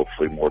program.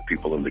 Hopefully more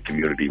people in the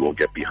community will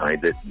get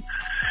behind it,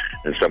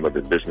 and some of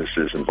the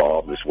businesses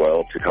involved as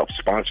well, to help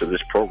sponsor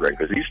this program,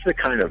 because these are the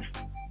kind of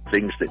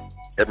things that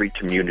every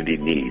community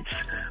needs,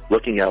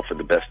 looking out for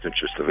the best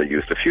interest of the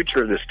youth. The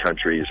future of this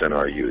country is in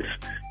our youth,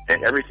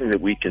 and everything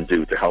that we can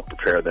do to help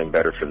prepare them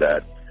better for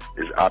that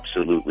is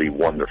absolutely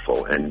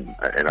wonderful. And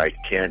I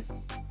can't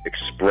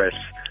express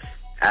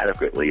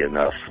adequately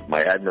enough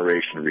my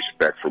admiration and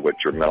respect for what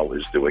Jermell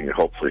is doing, and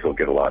hopefully he'll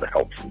get a lot of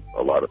help from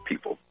a lot of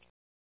people.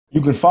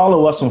 You can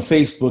follow us on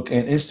Facebook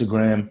and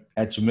Instagram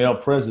at Jermell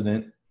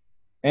President,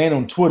 and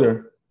on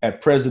Twitter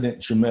at President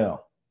Jermell.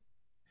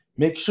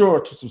 Make sure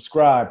to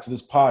subscribe to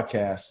this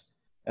podcast,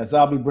 as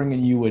I'll be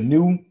bringing you a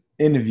new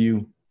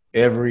interview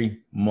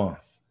every month.